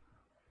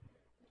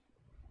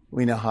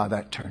 We know how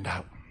that turned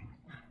out.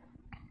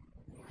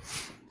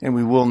 And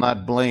we will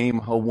not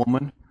blame a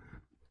woman.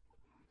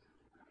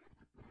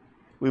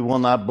 We will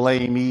not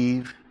blame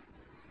Eve.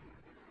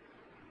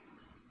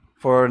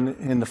 For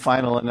in the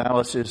final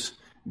analysis,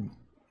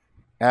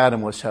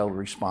 Adam was held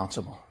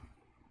responsible.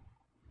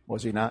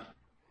 Was he not?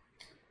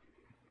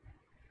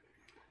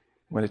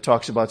 When it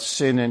talks about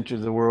sin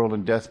entered the world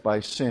and death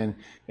by sin,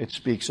 it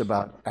speaks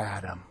about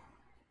Adam.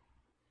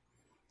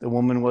 The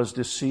woman was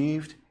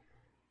deceived.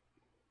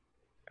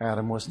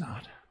 Adam was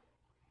not.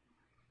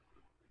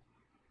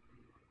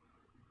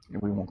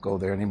 And we won't go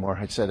there anymore.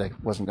 I said I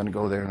wasn't going to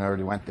go there and I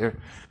already went there.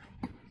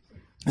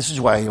 This is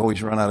why I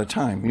always run out of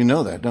time. You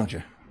know that, don't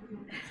you?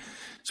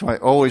 So I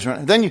always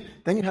run. Then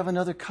you have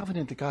another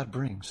covenant that God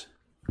brings.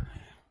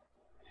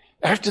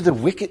 After the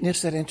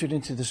wickedness that entered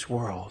into this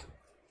world,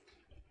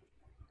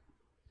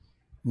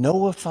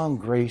 Noah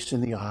found grace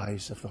in the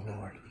eyes of the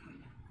Lord.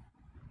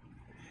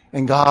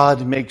 And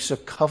God makes a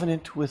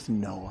covenant with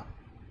Noah.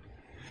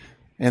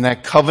 And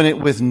that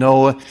covenant with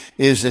Noah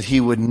is that he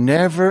would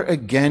never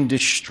again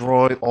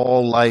destroy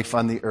all life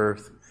on the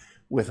earth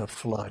with a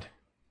flood.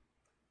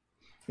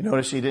 You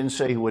notice he didn't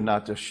say he would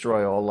not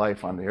destroy all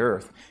life on the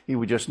earth. He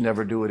would just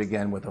never do it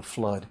again with a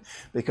flood.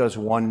 Because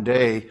one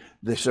day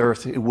this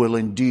earth will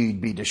indeed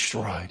be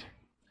destroyed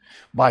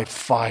by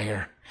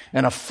fire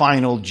and a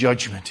final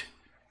judgment.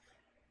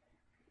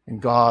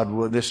 And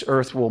this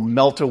earth will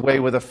melt away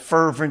with a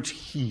fervent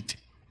heat.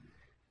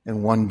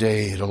 And one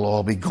day it'll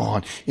all be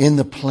gone in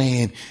the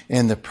plan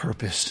and the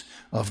purpose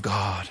of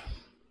God.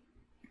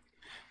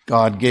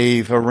 God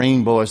gave a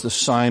rainbow as the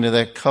sign of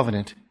that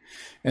covenant.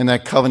 And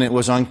that covenant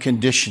was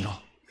unconditional.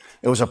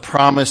 It was a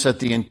promise that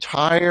the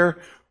entire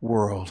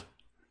world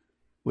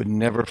would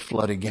never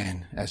flood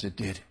again as it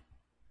did.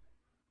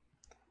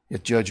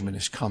 yet judgment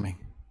is coming.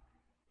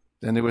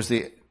 Then there was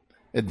the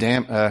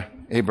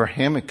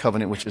Abrahamic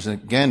covenant, which is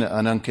again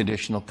an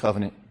unconditional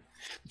covenant.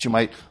 That you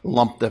might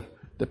lump the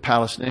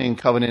Palestinian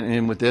covenant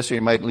in with this, or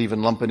you might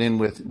even lump it in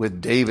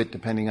with David,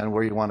 depending on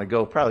where you want to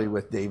go. Probably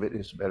with David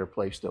is a better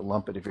place to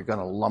lump it if you're going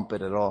to lump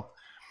it at all.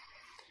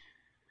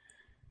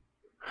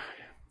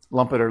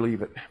 Lump it or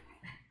leave it.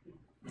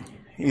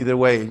 Either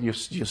way, you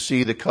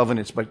see the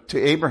covenants. But to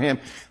Abraham,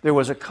 there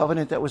was a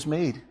covenant that was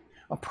made,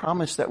 a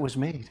promise that was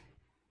made.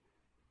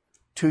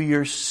 To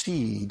your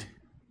seed,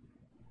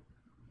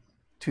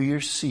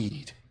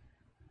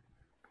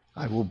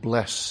 I will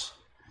bless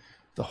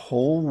the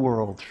whole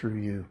world through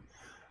you.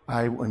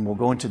 And we'll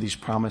go into these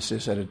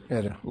promises at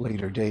a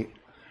later date.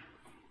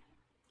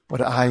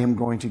 But I am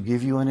going to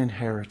give you an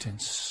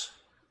inheritance.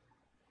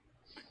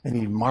 And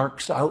he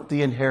marks out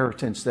the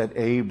inheritance that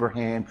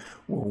Abraham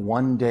will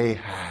one day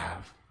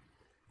have.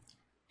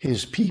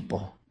 His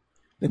people,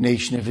 the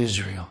nation of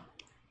Israel,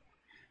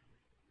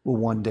 will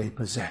one day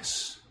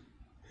possess.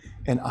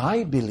 And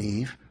I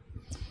believe,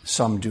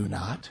 some do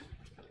not,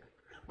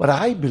 but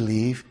I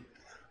believe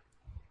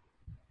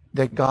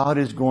that God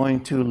is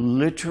going to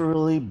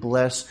literally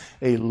bless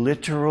a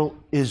literal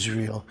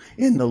Israel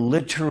in the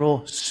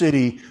literal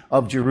city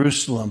of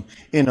Jerusalem,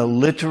 in a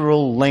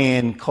literal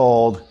land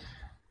called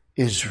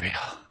Israel.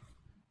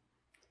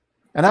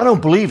 And I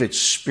don't believe it's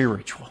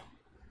spiritual.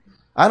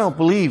 I don't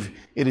believe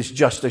it is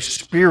just a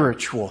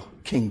spiritual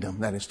kingdom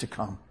that is to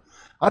come.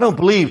 I don't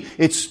believe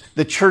it's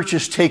the church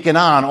has taken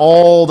on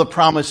all the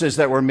promises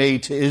that were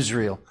made to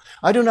Israel.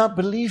 I do not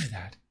believe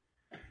that.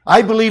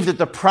 I believe that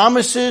the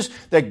promises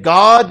that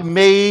God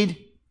made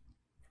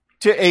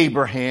to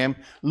Abraham,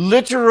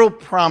 literal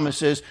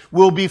promises,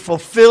 will be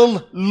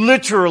fulfilled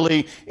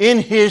literally in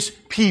his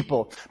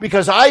people.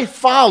 Because I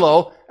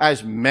follow,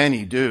 as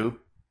many do,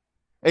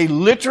 a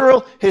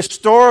literal,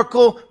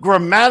 historical,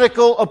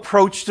 grammatical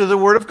approach to the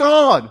Word of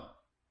God.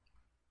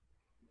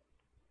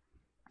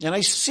 And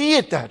I see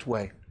it that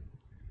way,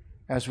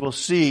 as we'll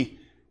see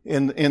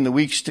in the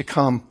weeks to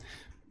come.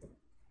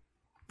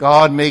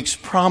 God makes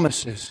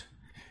promises,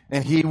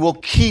 and He will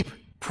keep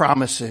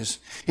promises.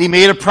 He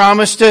made a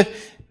promise to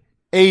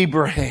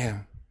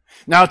Abraham.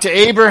 Now to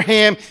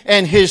Abraham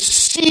and his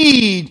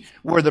seed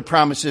were the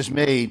promises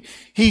made.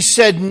 He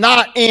said,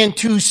 not and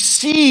to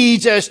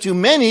seeds as to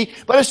many,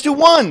 but as to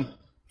one,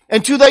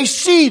 and to thy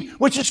seed,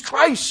 which is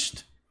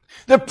Christ.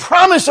 The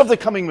promise of the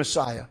coming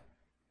Messiah,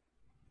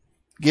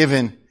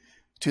 given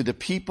to the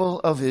people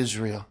of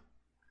Israel.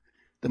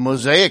 The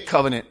Mosaic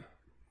covenant.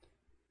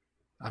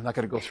 I'm not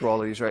going to go through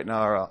all of these right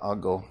now, or I'll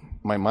go.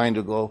 My mind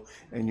will go,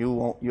 and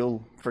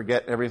you'll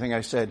forget everything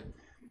I said.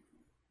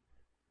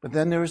 But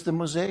then there was the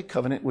Mosaic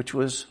covenant, which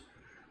was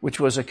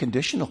a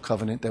conditional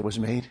covenant that was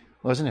made,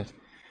 wasn't it?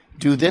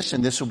 Do this,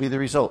 and this will be the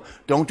result.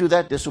 Don't do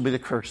that, this will be the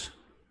curse.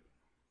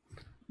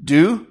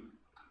 Do,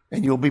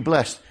 and you'll be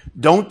blessed.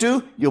 Don't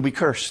do, you'll be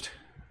cursed.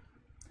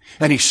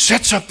 And He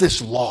sets up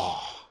this law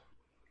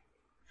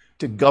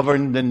to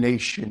govern the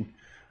nation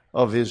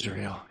of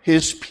Israel,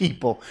 His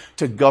people,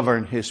 to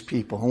govern His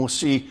people. And we'll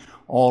see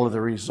all of the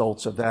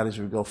results of that as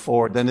we go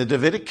forward. Then the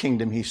Davidic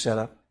kingdom He set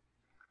up.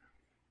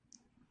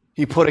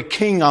 He put a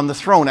king on the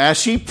throne,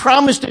 as He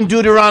promised in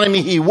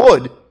Deuteronomy He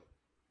would.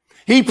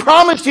 He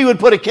promised He would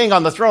put a king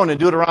on the throne in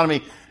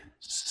Deuteronomy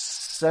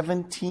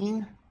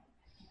 17,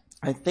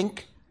 I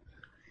think.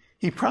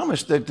 He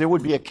promised that there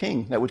would be a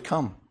king that would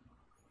come.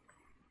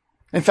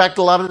 In fact,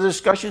 a lot of the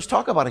discussions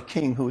talk about a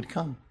king who would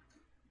come.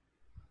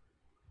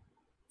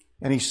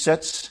 And He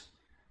sets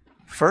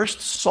first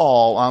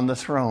Saul on the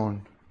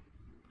throne.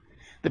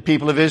 The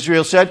people of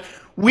Israel said,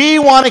 we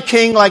want a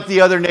king like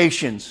the other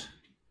nations.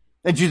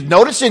 Did you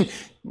notice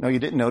no, you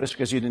didn't notice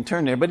because you didn't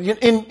turn there, but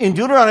in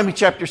Deuteronomy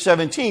chapter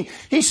 17,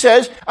 He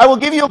says, I will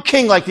give you a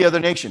king like the other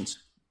nations.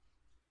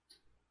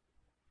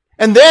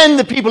 And then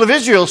the people of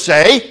Israel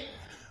say,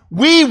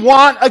 we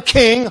want a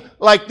king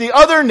like the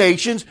other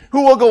nations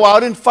who will go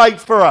out and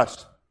fight for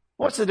us.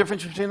 What's the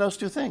difference between those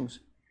two things?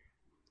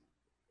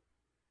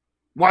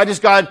 Why does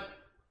God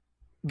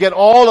get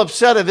all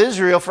upset of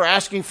Israel for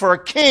asking for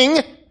a king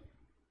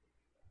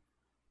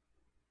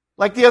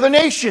like the other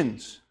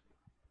nations?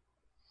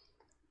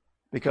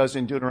 Because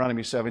in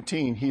Deuteronomy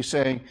 17, He's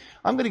saying,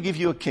 I'm going to give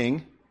you a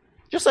king,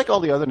 just like all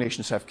the other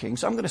nations have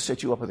kings. I'm going to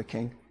set you up with a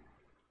king.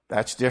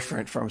 That's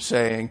different from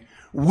saying,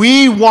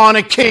 we want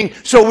a king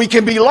so we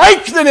can be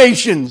like the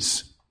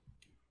nations.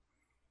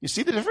 You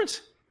see the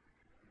difference?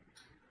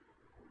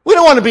 We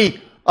don't want to be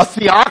a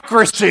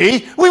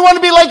theocracy. We want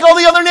to be like all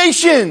the other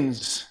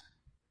nations.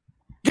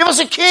 Give us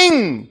a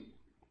king.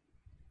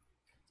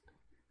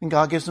 And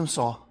God gives them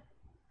Saul.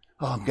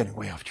 Oh, I'm getting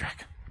way off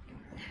track.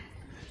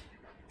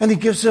 And He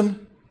gives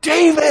them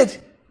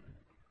David,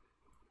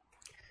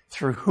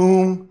 through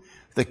whom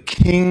the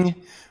king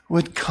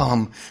would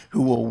come,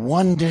 who will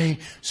one day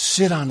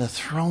sit on the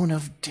throne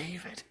of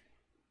David,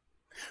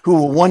 who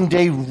will one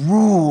day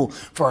rule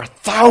for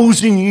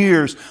 1,000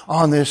 years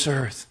on this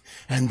earth,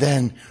 and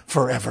then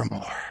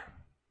forevermore.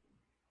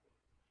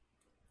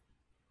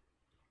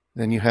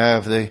 Then you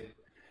have the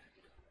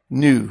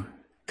New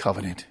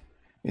covenant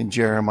in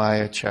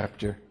Jeremiah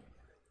chapter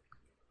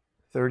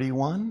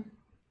 31,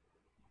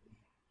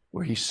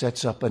 where he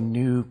sets up a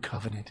new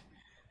covenant.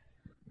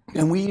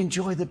 And we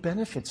enjoy the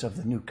benefits of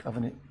the new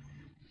covenant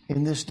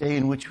in this day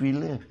in which we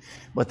live.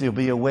 But there'll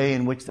be a way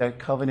in which that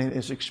covenant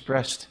is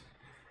expressed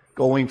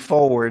going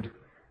forward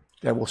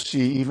that will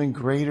see even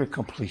greater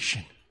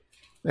completion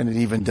than it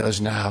even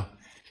does now,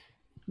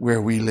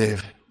 where we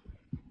live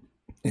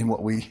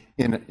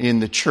in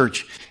the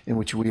church in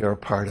which we are a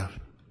part of.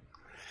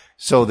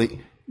 So the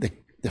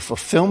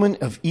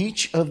fulfillment of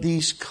each of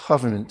these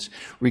covenants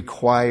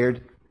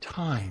required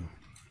time.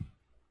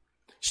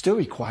 Still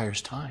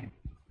requires time.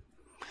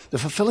 The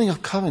fulfilling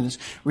of covenants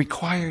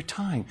require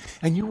time.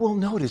 And you will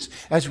notice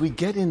as we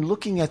get in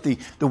looking at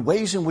the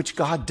ways in which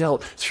God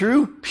dealt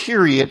through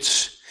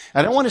periods.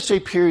 I don't want to say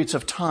periods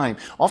of time.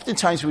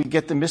 Oftentimes we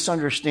get the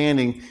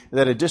misunderstanding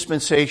that a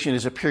dispensation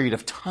is a period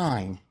of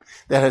time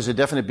that has a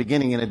definite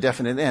beginning and a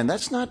definite end.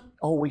 That's not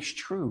always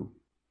true.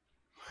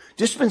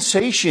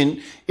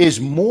 Dispensation is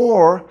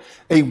more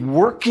a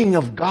working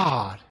of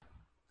God,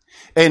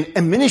 an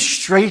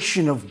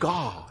administration of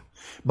God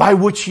by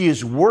which he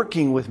is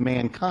working with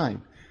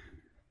mankind.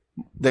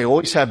 They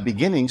always have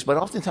beginnings, but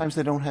oftentimes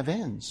they don't have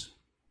ends.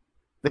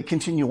 They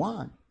continue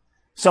on.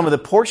 Some of the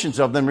portions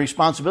of them,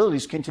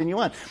 responsibilities, continue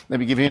on. Let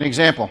me give you an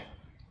example.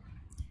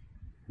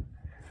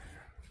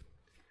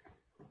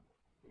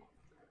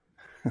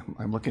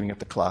 I'm looking at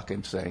the clock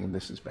and saying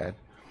this is bad.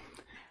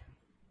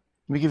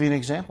 Let me give you an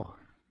example.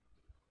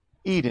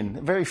 Eden,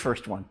 the very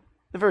first one,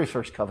 the very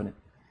first covenant,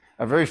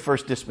 a very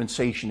first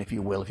dispensation, if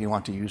you will, if you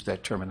want to use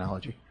that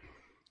terminology.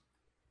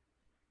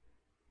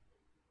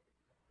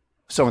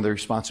 Some of the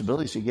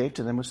responsibilities he gave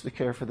to them was the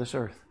care for this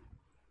earth.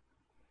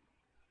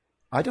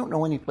 I don't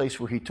know any place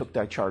where he took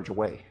that charge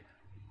away.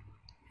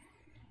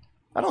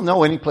 I don't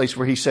know any place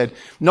where he said,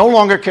 no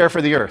longer care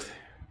for the earth.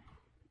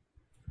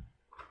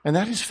 And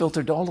that is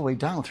filtered all the way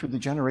down through the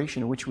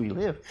generation in which we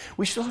live.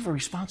 We still have a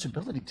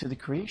responsibility to the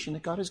creation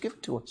that God has given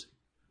to us.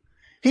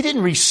 He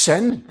didn't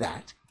rescind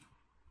that.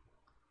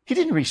 He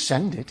didn't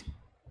rescind it.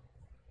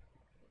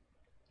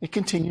 It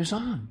continues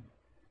on.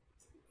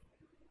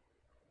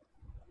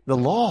 The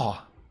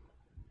law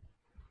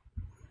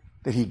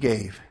that he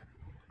gave.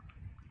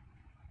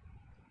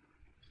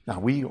 Now,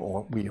 we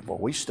have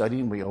always studied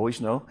and we always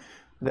know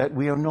that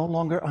we are no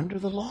longer under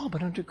the law,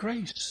 but under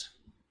grace.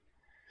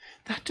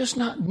 That does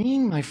not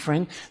mean, my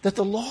friend, that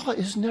the law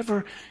is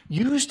never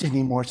used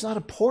anymore. It's not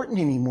important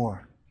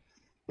anymore.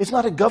 It's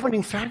not a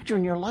governing factor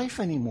in your life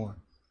anymore.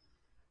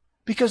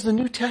 Because the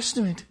New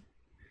Testament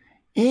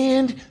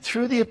and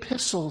through the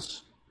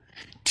epistles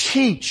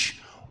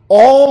teach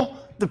all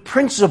the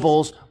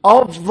principles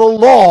of the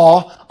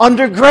law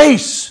under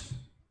grace.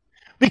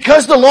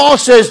 Because the law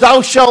says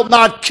thou shalt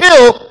not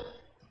kill,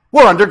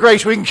 we're under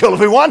grace. We can kill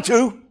if we want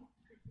to.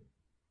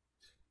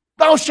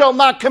 Thou shalt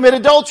not commit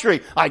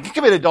adultery. I can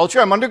commit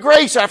adultery. I'm under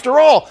grace after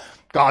all.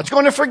 God's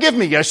going to forgive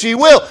me. Yes, he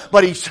will.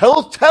 But he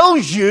still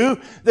tells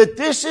you that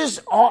this is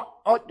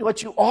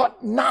what you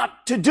ought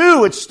not to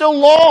do. It's still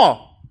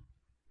law.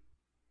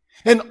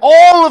 And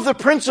all of the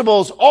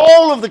principles,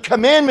 all of the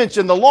commandments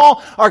in the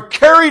law are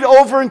carried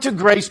over into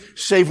grace,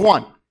 save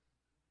one.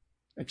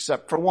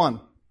 Except for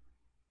one.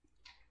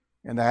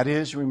 And that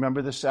is,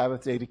 remember the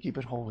Sabbath day to keep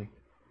it holy.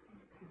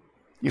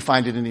 You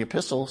find it in the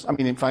epistles,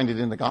 you find it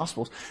in the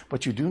Gospels,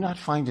 but you do not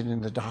find it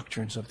in the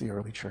doctrines of the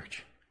early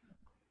church.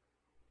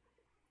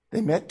 They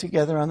met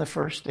together on the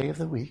first day of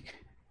the week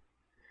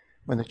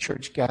when the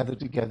church gathered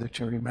together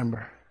to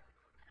remember,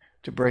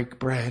 to break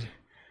bread,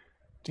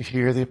 to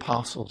hear the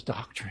apostles'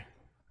 doctrine.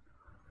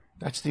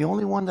 That's the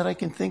only one that I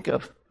can think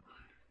of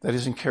that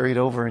isn't carried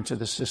over into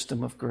the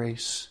system of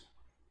grace.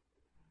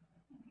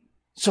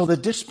 So the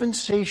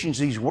dispensations,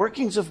 these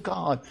workings of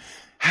God,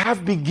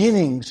 have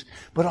beginnings,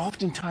 but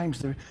oftentimes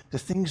the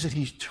things that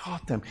he's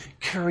taught them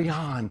carry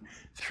on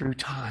through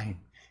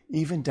time,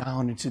 even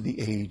down into the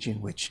age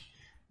in which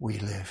we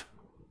live.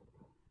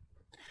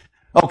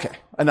 Okay,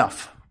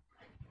 enough.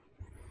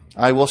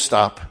 I will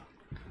stop.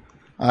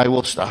 Let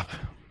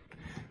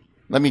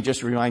me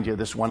just remind you of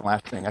this one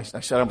last thing. I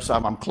said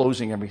I'm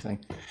closing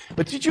everything.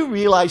 But did you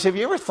realize, have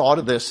you ever thought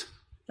of this?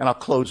 And I'll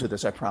close with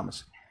this, I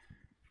promise.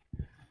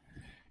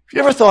 Have you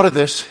ever thought of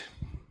this?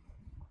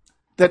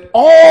 That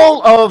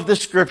all of the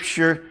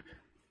Scripture,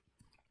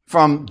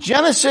 from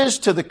Genesis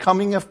to the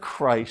coming of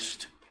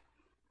Christ,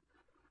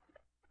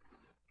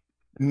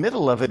 the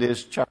middle of it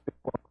is chapter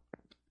 4.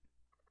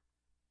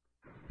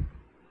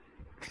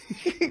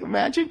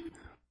 Imagine? You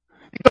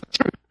go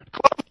through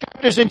 12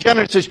 chapters in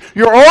Genesis,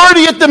 you're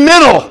already at the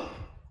middle.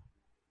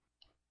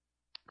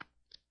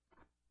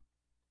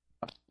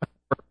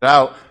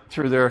 Out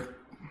through their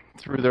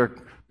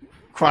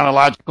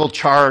chronological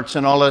charts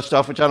and all that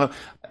stuff, which I don't.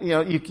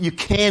 You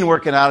can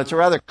work it out. It's a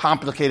rather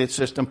complicated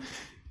system,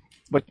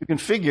 but you can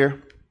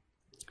figure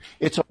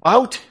it's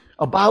about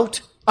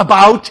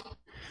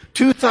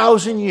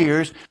 2,000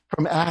 years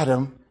from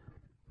Adam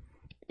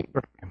to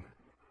Abraham,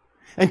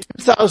 and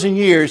 2,000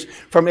 years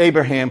from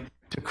Abraham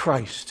to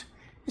Christ.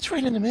 It's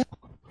right in the middle,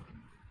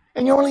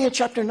 and you're only at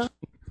chapter 9.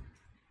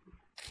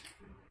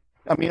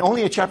 I mean,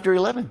 only at chapter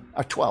 11,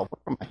 or 12.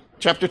 Where am I?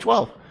 Chapter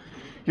 12.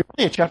 You're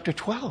only at chapter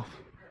 12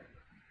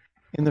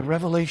 in the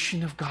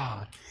revelation of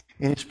God,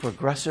 in His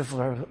progressive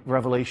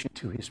revelation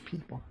to His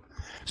people.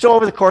 So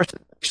over the course of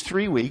the next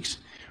 3 weeks,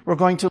 we're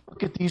going to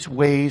look at these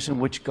ways in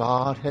which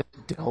God has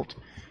dealt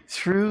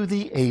through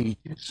the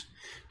ages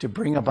to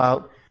bring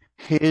about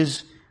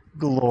His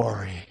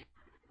glory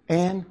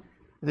and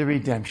the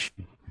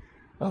redemption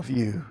of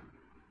you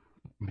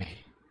and me.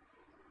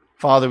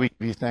 Father, we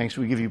give you thanks.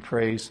 We give you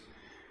praise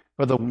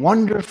for the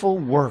wonderful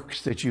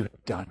works that you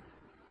have done.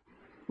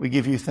 We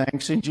give you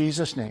thanks in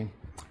Jesus' name.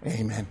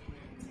 Amen.